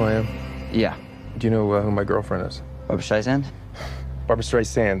screen. Do you know who I am? Yeah. Do you know who my girlfriend is? Barbara Streisand? Barbara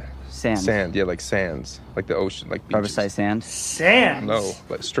Streisand. Sand. Sand, yeah, like sands. Like the ocean, like Barbara beaches. Streisand? Sands. No,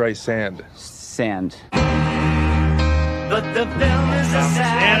 like Streisand. Sand. But the film is a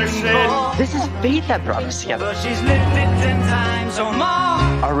sad Anderson. ball. This is fate that brought us together. But she's lived it 10 times or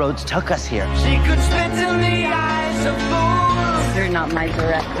more. Our roads took us here. She could spit in the eyes of fools. You're not my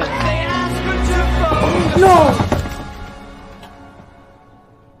director. They ask her to focus. No!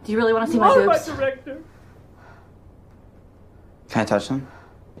 Do you really want to see my Oh, my boobs? director. Can I touch them?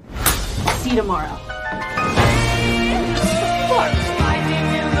 See you tomorrow. Fighting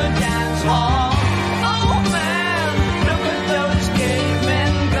in the dance hall. Oh man, look at those gay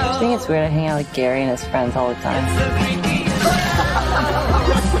men go. I think it's weird I hang out with Gary and his friends all the time. It's the freakiest.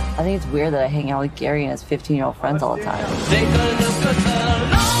 I think it's weird that I hang out with Gary and his 15-year-old friends all the time. Take a look at the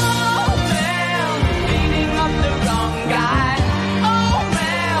long man beating up the wrong guy. Oh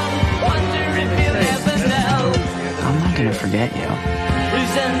man, wonder if he'll ever know I'm not gonna forget you.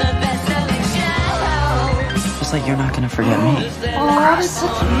 who's in the best-selling show. Just like you're not gonna forget me. Oh, that's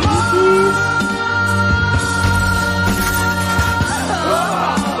such cookies.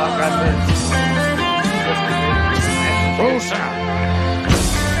 Roll sound.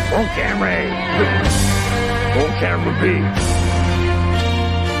 Roll camera A. Roll camera B.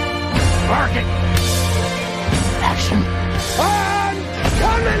 Marking. Action. I'm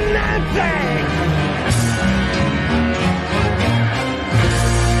coming, Nancy!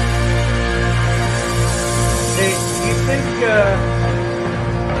 Hey, do you think,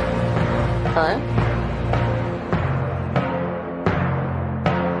 Hello?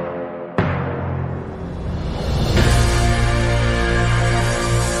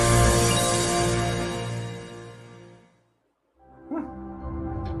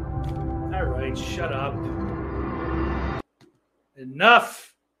 all right, shut up.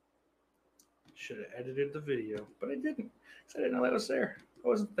 Enough. Should have edited the video, but I didn't. 'Cause I didn't know that was there. I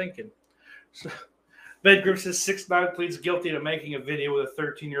wasn't thinking. So, Ben Group says 6'9" pleads guilty to making a video with a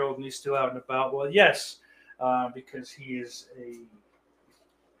 13-year-old and he's still out and about. Well, yes, because he is a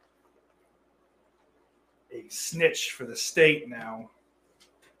snitch for the state now.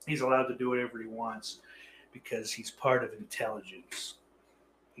 He's allowed to do whatever he wants because he's part of intelligence.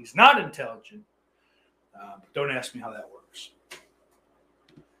 He's not intelligent. But don't ask me how that works.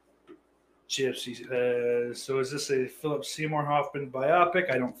 Gypsy, so is this a Philip Seymour Hoffman biopic?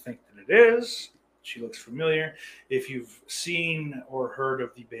 I don't think that it is. She looks familiar. If you've seen or heard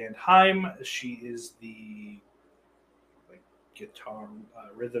of the band Haim, she is the guitar,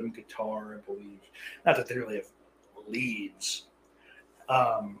 rhythm guitar, I believe. Not that they really have leads.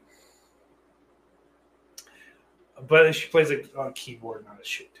 But she plays on keyboard and all that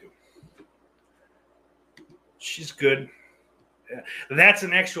shit too. She's good. Yeah. That's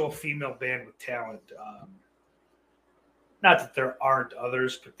an actual female band with talent. Not that there aren't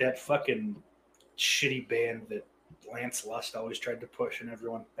others, but that fucking shitty band that Lance Lust always tried to push and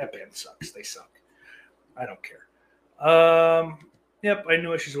everyone, that band sucks. They suck. I don't care. Yep, I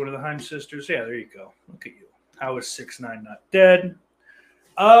knew it. She's one of the Haim sisters. Yeah, there you go. Look at you. How is 6ix9ine not dead?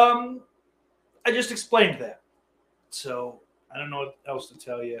 I just explained that. So I don't know what else to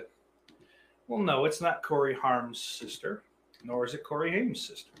tell you. Well, no, it's not Corey Haim's sister, nor is it Corey Haim's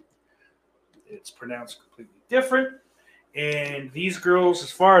sister. It's pronounced completely different. And these girls,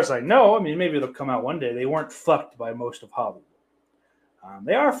 as far as I know, I mean, maybe they'll come out one day, they weren't fucked by most of Hollywood.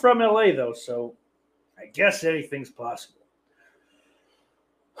 They are from LA, though, so I guess anything's possible.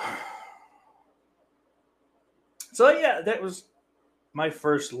 So, yeah, that was my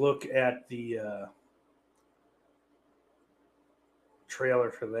first look at the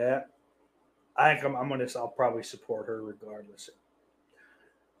trailer for that. I think I'll probably support her regardless.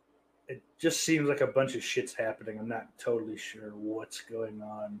 It just seems like a bunch of shit's happening. I'm not totally sure what's going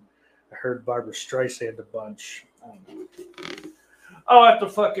on. I heard Barbara Streisand a bunch. I don't know. I'll have to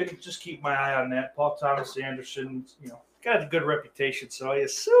fucking just keep my eye on that. Paul Thomas Anderson, got a good reputation, so I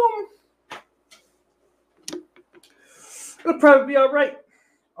assume it'll probably be all right.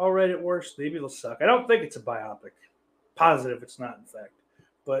 All right, at worst, maybe it'll suck. I don't think it's a biopic. Positive it's not, in fact.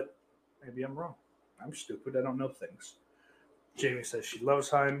 But maybe I'm wrong. I'm stupid. I don't know things. Jamie says she loves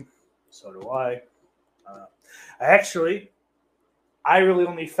Haim. So do I. I really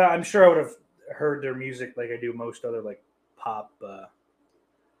only found. I'm sure I would have heard their music like I do most other like pop.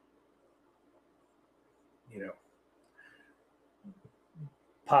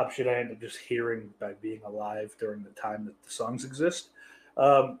 Pop shit I end up just hearing by being alive during the time that the songs exist.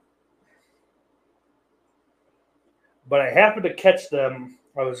 But I happened to catch them.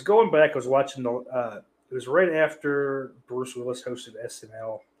 I was going back. I was watching the. It was right after Bruce Willis hosted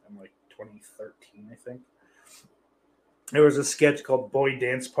SNL in like 2013, I think. There was a sketch called Boy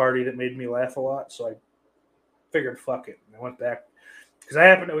Dance Party that made me laugh a lot, so I figured, fuck it. And I went back because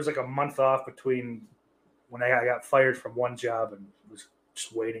it was like a month off between when I got fired from one job and was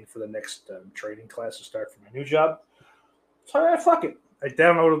just waiting for the next training class to start for my new job. So fuck it. I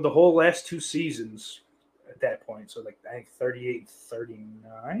downloaded the whole last 2 seasons at that point. So like I think 38 and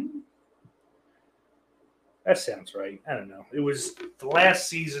 39. That sounds right. I don't know. It was the last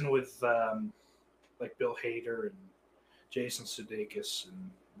season with like Bill Hader and Jason Sudeikis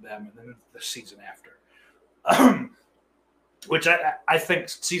and them, and then the season after. Which I think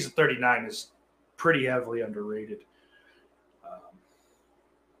season 39 is pretty heavily underrated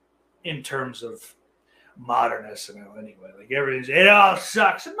in terms of modern SNL anyway. Like it all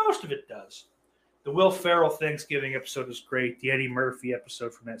sucks, and most of it does. The Will Ferrell Thanksgiving episode is great. The Eddie Murphy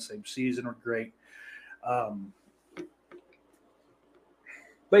episode from that same season were great. But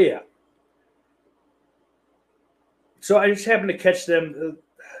yeah. So I just happened to catch them.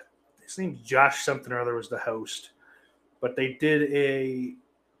 His name's Josh something or other was the host. But they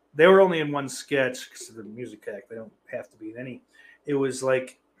were only in one sketch because of the music act. They don't have to be in any. It was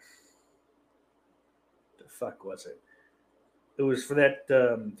like, the fuck was it? It was for that,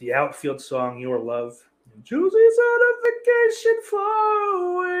 the Outfield song, Your Love. Josie's on a vacation far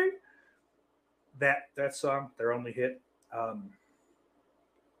away. That song, their only hit.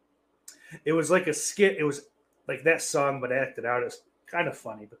 It was like a skit. It was like that song, but acted out. It's kind of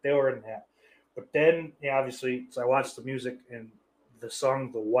funny, but they were in that. But then, yeah, obviously, so I watched the music and the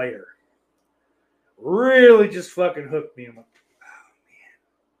song "The Wire" really just fucking hooked me. I'm like, oh man,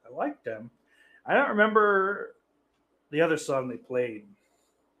 I like them. I don't remember the other song they played,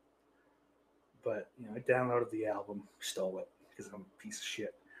 but I downloaded the album, stole it because I'm a piece of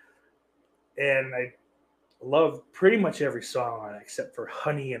shit, and I love pretty much every song on it except for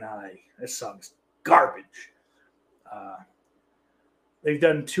 "Honey and I." This song's garbage. They've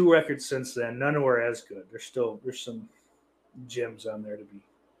done 2 records since then. None were as good. There's some gems on there to be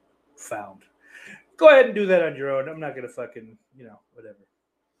found. Go ahead and do that on your own. I'm not gonna fucking whatever.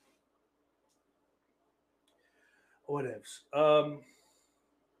 Whatevs.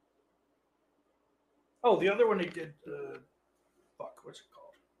 Oh, the other one they did. What's it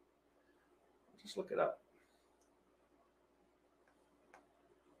called? Just look it up.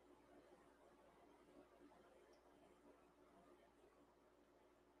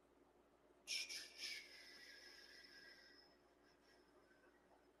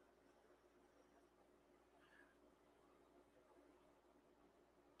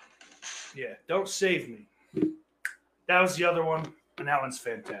 Yeah, Don't Save Me. That was the other one, and that one's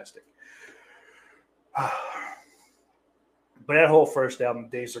fantastic. But that whole first album,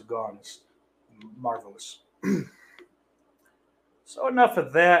 Days Are Gone, is marvelous. So enough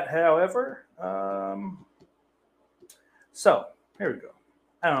of that, however. So, here we go.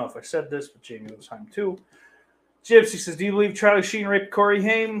 I don't know if I said this, but Jamie was time too. Gypsy says, do you believe Charlie Sheen raped Corey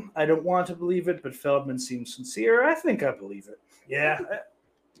Haim? I don't want to believe it, but Feldman seems sincere. I think I believe it. Yeah.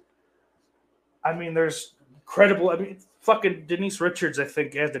 I mean, there's credible. I mean, fucking Denise Richards, I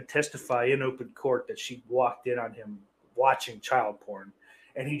think, had to testify in open court that she walked in on him watching child porn,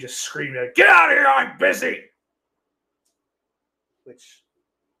 and he just screamed at her, "Get out of here! I'm busy!" Which,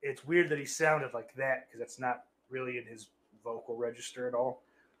 it's weird that he sounded like that because that's not really in his vocal register at all.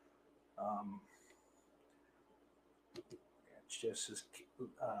 It's just his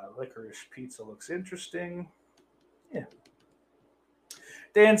licorice pizza looks interesting. Yeah.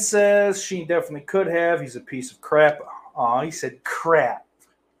 Dan says Sheen definitely could have. He's a piece of crap. Oh, he said crap.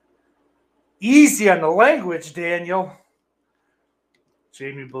 Easy on the language, Daniel.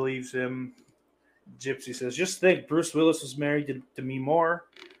 Jamie believes him. Gypsy says, just think, Bruce Willis was married to Demi Moore.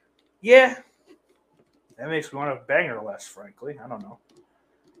 Yeah. That makes me want to bang her less, frankly. I don't know.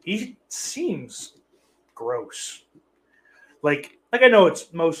 He seems gross. Like I know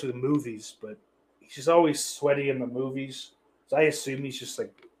it's mostly the movies, but he's just always sweaty in the movies. So I assume he's just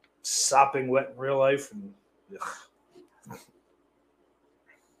like sopping wet in real life. And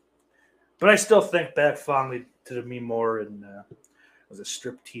But I still think back fondly to Me More and was a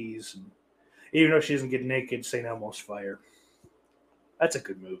striptease, and even though she doesn't get naked, St. Elmo's Fire. That's a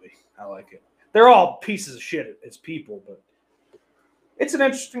good movie. I like it. They're all pieces of shit as people, but it's an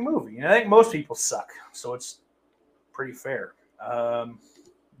interesting movie. And I think most people suck, so it's pretty fair.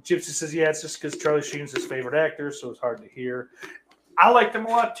 Gypsy says, yeah, it's just because Charlie Sheen's his favorite actor, so it's hard to hear. I like them a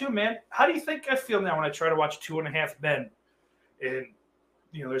lot too, man. How do you think I feel now when I try to watch 2.5 Men and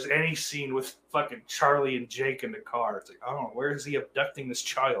there's any scene with fucking Charlie and Jake in the car? It's like, oh, where is he abducting this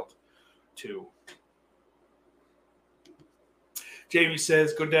child to? Jamie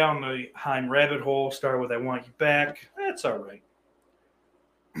says, go down the Heim rabbit hole. Start with I Want You Back. That's all right.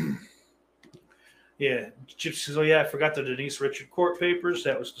 Yeah, Gypsy says, oh, yeah, I forgot the Denise Richard court papers.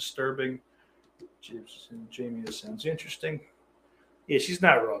 That was disturbing. Gypsy and Jamie, this sounds interesting. Yeah, she's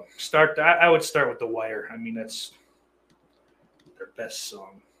not wrong. I would start with The Wire. I mean, that's their best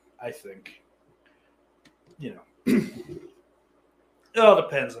song, I think. It all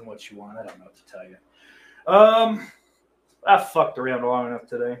depends on what you want. I don't know what to tell you. I fucked around long enough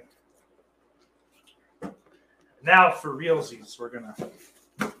today. Now for realsies, we're going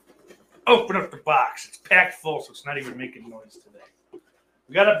to open up the box. It's packed full, so it's not even making noise today.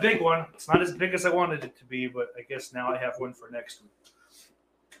 We got a big one. It's not as big as I wanted it to be, but I guess now I have one for next week.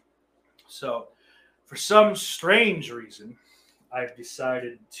 So, for some strange reason, I've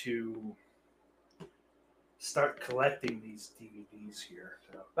decided to start collecting these DVDs here.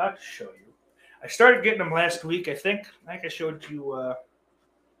 So I'm about to show you. I started getting them last week, I think. I think I showed you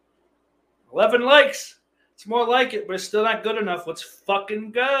 11 likes. It's more like it, but it's still not good enough. Let's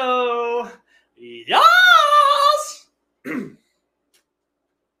fucking go. Yes!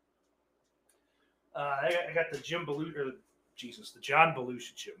 I got the Jim Belushi, the John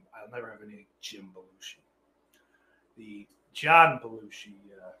Belushi Jim. I'll never have any Jim Belushi. The John Belushi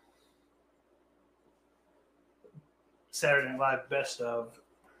Saturday Night Live Best Of.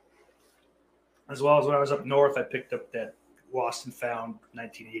 As well as when I was up north, I picked up that Lost and Found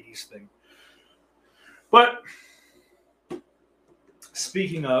 1980s thing. But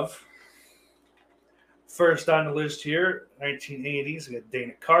speaking of, first on the list here, 1980s, we got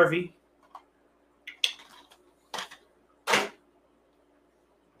Dana Carvey.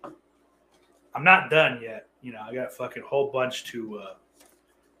 I'm not done yet. I got a fucking whole bunch to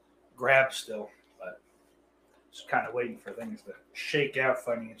grab still, but just kind of waiting for things to shake out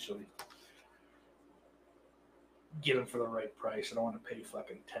financially. Get them for the right price. I don't want to pay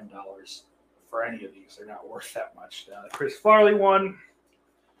fucking $10 for any of these. They're not worth that much. The Chris Farley one,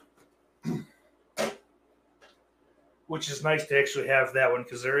 which is nice to actually have that one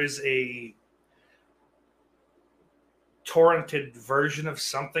because there is a torrented version of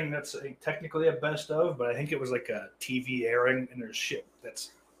something that's technically a best of, but I think it was like a TV airing, and there's shit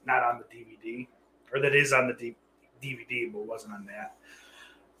that's not on the DVD, or that is on the DVD, but wasn't on that.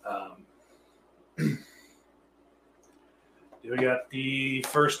 We got the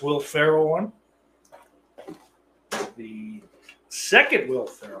first Will Ferrell one, the second Will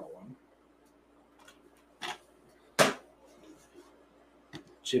Ferrell one.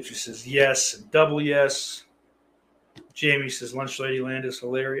 Gypsy says yes and double yes. Jamie says Lunch Lady Land is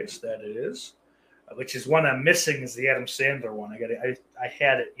hilarious. That it is. Which is one I'm missing is the Adam Sandler one. I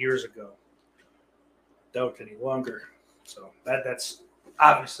had it years ago. Don't any longer. So that's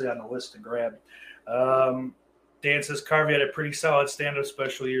obviously on the list to grab. Dan says Carvey had a pretty solid stand-up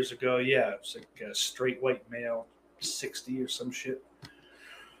special years ago. Yeah, it was like a straight white male, 60 or some shit.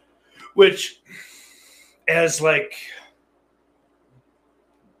 Which, as like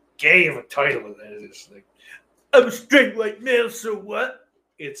gay of a title of that is, like, I'm a straight white male, so what?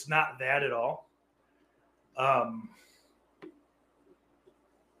 It's not that at all.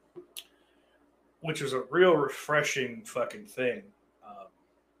 Which was a real refreshing fucking thing.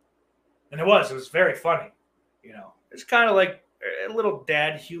 And it was very funny. It's kind of like a little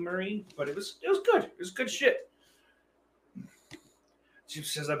dad humory, but it was good. It was good shit. She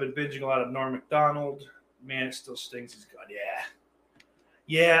says I've been binging a lot of Norm Macdonald. Man, it still stings. He's gone.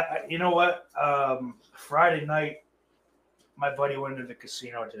 Yeah. You know what? Friday night, my buddy went into the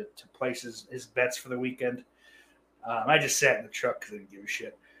casino to place his bets for the weekend. I just sat in the truck because I didn't give a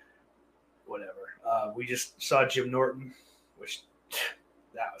shit. Whatever. We just saw Jim Norton, which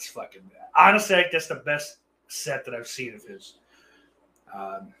that was fucking bad. Honestly, I think that's the best set that I've seen of his.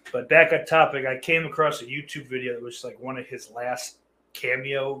 But back on topic, I came across a YouTube video that was like one of his last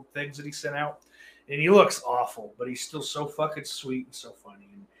cameo things that he sent out. And he looks awful, but he's still so fucking sweet and so funny.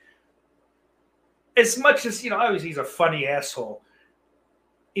 And as much as, obviously he's a funny asshole,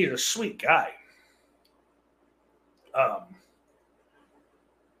 he's a sweet guy.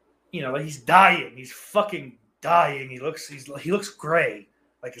 you know, like he's dying. He's fucking dying. He looks gray,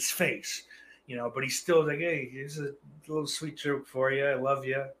 like his face, you know. But he's still like, hey, here's a little sweet joke for you. I love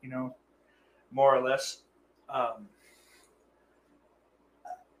you, you know, more or less.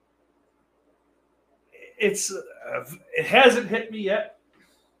 It hasn't hit me yet.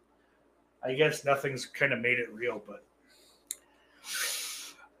 I guess nothing's kind of made it real, but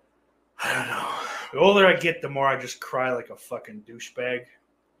I don't know. The older I get, the more I just cry like a fucking douchebag.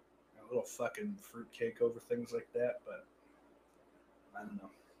 A little fucking fruitcake over things like that, but I don't know.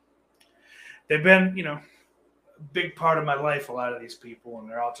 They've been, you know, a big part of my life, a lot of these people, and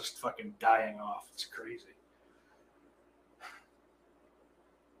they're all just fucking dying off. It's crazy.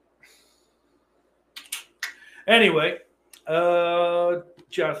 Anyway,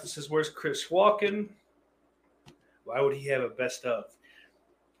 Jonathan says, where's Chris Walken? Why would he have a best of?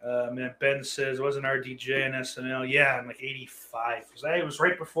 And Ben says, wasn't RDJ on SNL? Yeah, in like 85. It was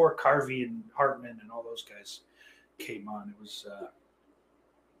right before Carvey and Hartman and all those guys came on.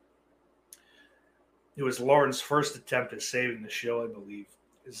 It was Lauren's first attempt at saving the show, I believe.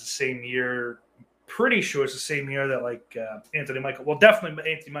 It's the same year, pretty sure it's the same year that like Anthony Michael, well,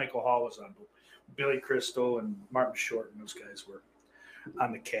 definitely Anthony Michael Hall was on. Billy Crystal and Martin Short and those guys were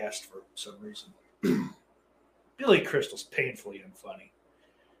on the cast for some reason. Billy Crystal's painfully unfunny.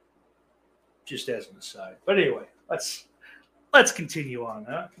 Just as an aside. But anyway, let's continue on,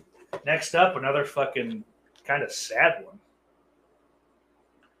 huh? Next up, another fucking kind of sad one.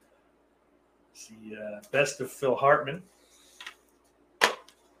 It's the best of Phil Hartman.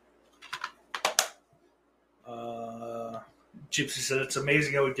 Gypsy said it's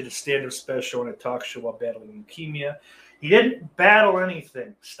amazing how he did a stand-up special and a talk show while battling leukemia. He didn't battle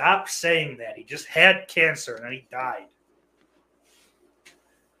anything. Stop saying that. He just had cancer and then he died.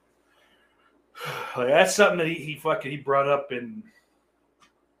 That's something that he brought up in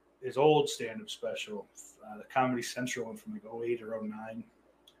his old stand-up special, the Comedy Central one from like 08 or 09.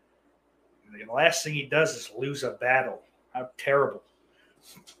 And the last thing he does is lose a battle. How terrible.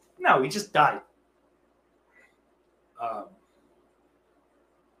 No, he just died.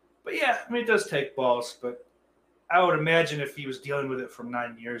 But yeah, I mean, it does take balls, but I would imagine if he was dealing with it for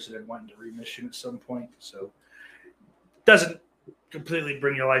 9 years, it had went into remission at some point. So it doesn't completely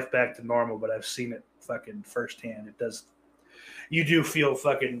bring your life back to normal, but I've seen it fucking firsthand. It does. You do feel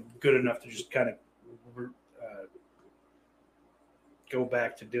fucking good enough to just kind of go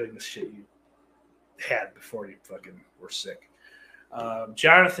back to doing the shit you had before you fucking were sick.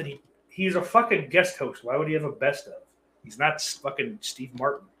 Jonathan, he's a fucking guest host. Why would he have a best of? He's not fucking Steve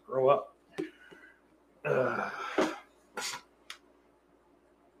Martin. Grow up.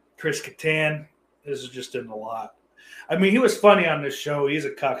 Chris Kattan. This is just in a lot. I mean, he was funny on this show. He's a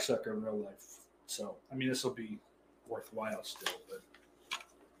cocksucker in real life. So, I mean, this will be worthwhile still. But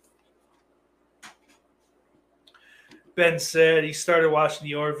Ben said he started watching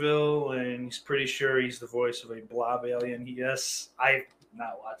the Orville, and he's pretty sure he's the voice of a blob alien. Yes, I've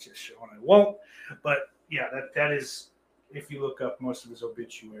not watched this show, and I won't. But, yeah, that is... If you look up most of his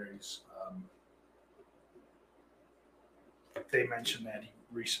obituaries, they mentioned that he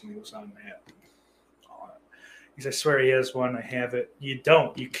recently was on that. He says, I swear he has one. I have it. You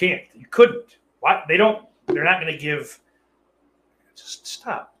don't. You can't. You couldn't. Why? They don't. They're not going to give. Just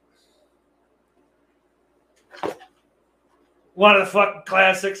stop. One of the fucking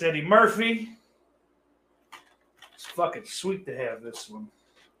classics, Eddie Murphy. It's fucking sweet to have this one.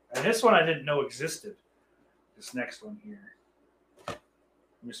 And this one I didn't know existed. This next one here.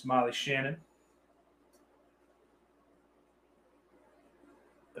 Miss Molly Shannon.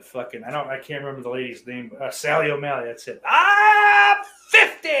 The fucking, I can't remember the lady's name. Sally O'Malley, that's it.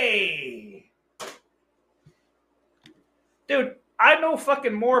 50! Dude, I know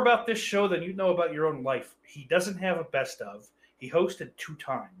fucking more about this show than you know about your own life. He doesn't have a best of. He hosted 2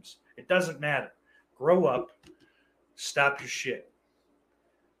 times. It doesn't matter. Grow up. Stop your shit.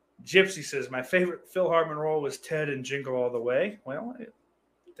 Gypsy says, my favorite Phil Hartman role was Ted in Jingle All the Way. Well,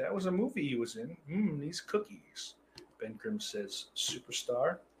 that was a movie he was in. These cookies. Ben Grimm says,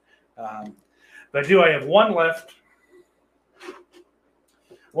 superstar. But I have one left.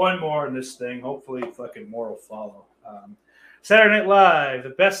 One more in this thing. Hopefully fucking more will follow. Saturday Night Live,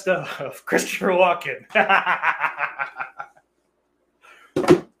 the best of Christopher Walken.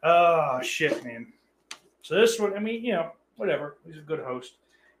 Oh, shit, man. So this one, I mean, you know, whatever. He's a good host.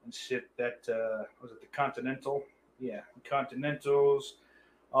 And shit, that was it the Continental? Yeah, the Continentals,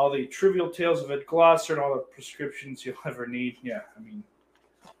 all the Trivial Tales of Ed Glosser, and all the prescriptions you'll ever need. Yeah, I mean,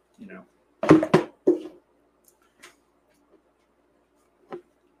 you know.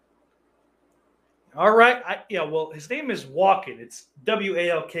 All right. Well, his name is Walken. It's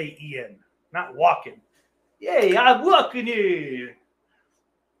Walken, not Walken. Yay, I'm walking here.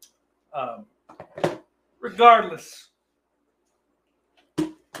 Regardless,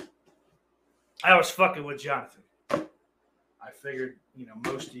 I was fucking with Jonathan. I figured,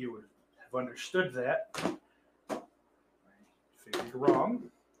 most of you would have understood that. I figured wrong.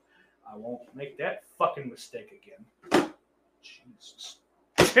 I won't make that fucking mistake again. Jesus.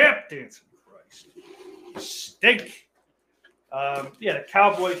 Tap dancing Christ. Stink. The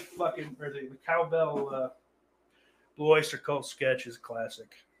cowboy fucking, or the cowbell Blue Oyster Cult sketch is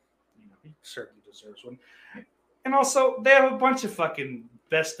classic. He certainly deserves one. And also, they have a bunch of fucking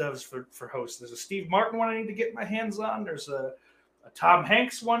best ofs for hosts. There's a Steve Martin one I need to get my hands on. There's a Tom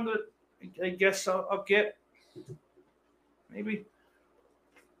Hanks one that I guess I'll get. Maybe.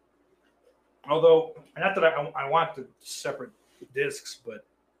 Although, not that I want the separate discs, but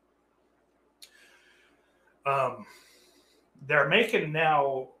they're making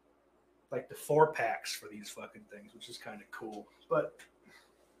now like the 4-packs for these fucking things, which is kind of cool. But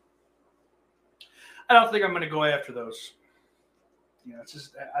I don't think I'm going to go after those. It's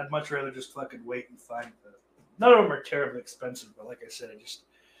just, I'd much rather just fucking wait and find the. None of them are terribly expensive, but like I said,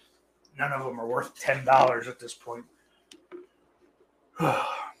 none of them are worth $10 at this point.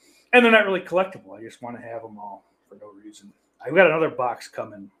 And they're not really collectible. I just want to have them all for no reason. I've got another box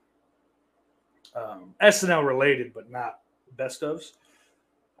coming. SNL related, but not best ofs.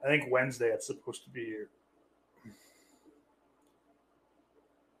 I think Wednesday it's supposed to be here.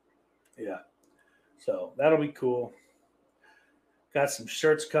 Yeah. So that'll be cool. Got some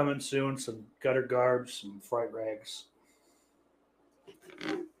shirts coming soon, some gutter garbs, some fright rags.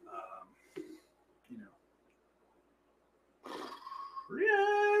 Yeah,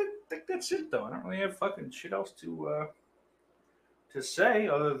 I think that's it though. I don't really have fucking shit else to say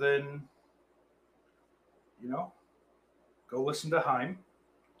other than, go listen to Haim.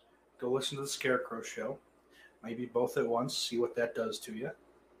 Go listen to the Scarecrow Show. Maybe both at once. See what that does to you.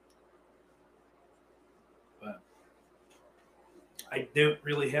 But I don't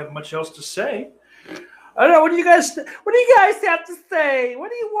really have much else to say. I don't know. What do you guys have to say?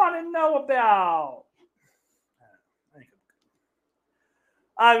 What do you want to know about?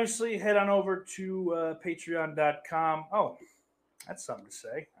 Obviously, head on over to patreon.com. Oh, that's something to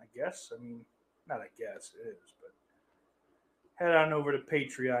say, I guess. I mean, not I guess, it is, but head on over to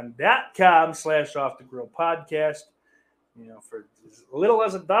patreon.com/offthegrill-podcast. For as little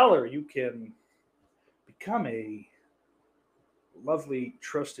as $1, you can become a lovely,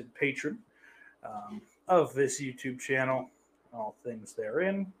 trusted patron of this YouTube channel. All things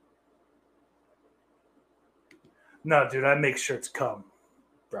therein. No, dude, I make shirts come.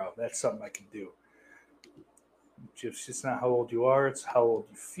 Bro, that's something I can do. It's just not how old you are, it's how old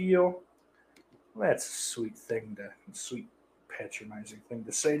you feel. Well, that's a sweet patronizing thing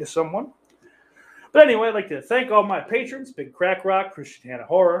to say to someone. But anyway, I'd like to thank all my patrons: Big Crack Rock, Christian Hannah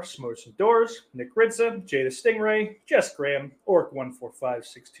Horror, Smores and Doors, Nick Ridza, Jada Stingray, Jess Graham,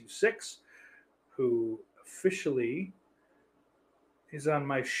 Orc145626, who officially is on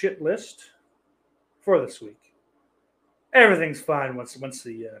my shit list for this week. Everything's fine once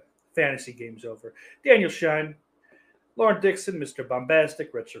the fantasy game's over. Daniel Shine, Lauren Dixon, Mr.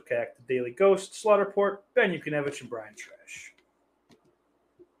 Bombastic, RetroCac, The Daily Ghost, Slaughterport, Ben Yukonevich, and Brian Trash.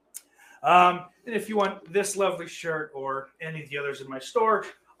 And if you want this lovely shirt or any of the others in my store,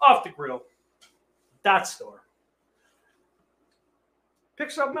 offthegrill.store.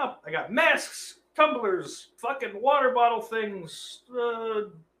 Pick something up. I got masks, tumblers, fucking water bottle things,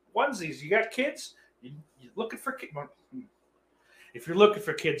 onesies. You got kids? You looking for kids? If you're looking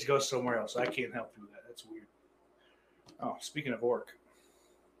for kids, go somewhere else. I can't help you with that. That's weird. Oh, speaking of Orc.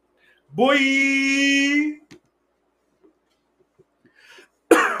 Boy!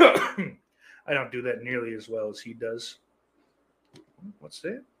 I don't do that nearly as well as he does. What's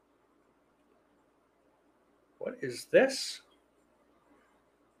that? What is this?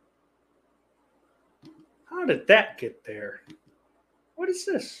 How did that get there? What is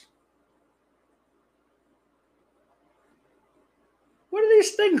this? What are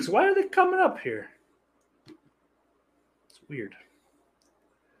these things? Why are they coming up here? It's weird.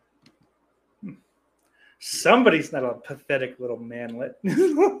 Somebody's not a pathetic little manlet.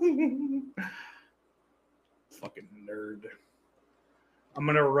 Fucking nerd. I'm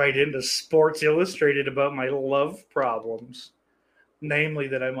going to write into Sports Illustrated about my love problems. Namely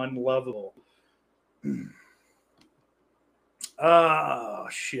that I'm unlovable. Oh,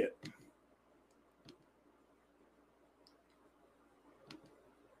 shit.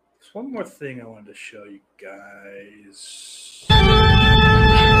 There's one more thing I wanted to show you guys.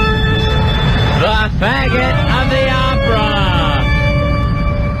 The faggot of the opera.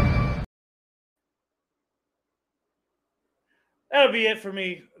 That'll be it for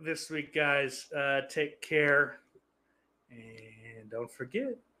me this week, guys. Take care. And don't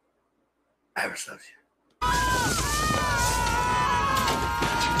forget, Iris loves you.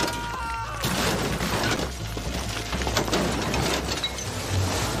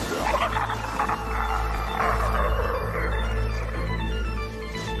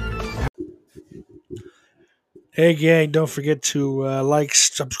 Hey, gang, don't forget to like,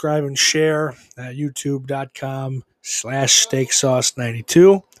 subscribe, and share at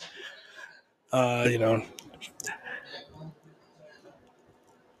youtube.com/steaksauce92.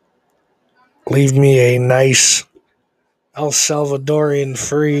 Leave me a nice El Salvadorian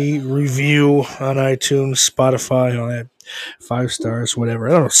free review on iTunes, Spotify, on that 5 stars, whatever.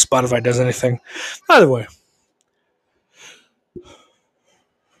 I don't know if Spotify does anything. Either way,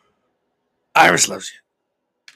 Iris loves you.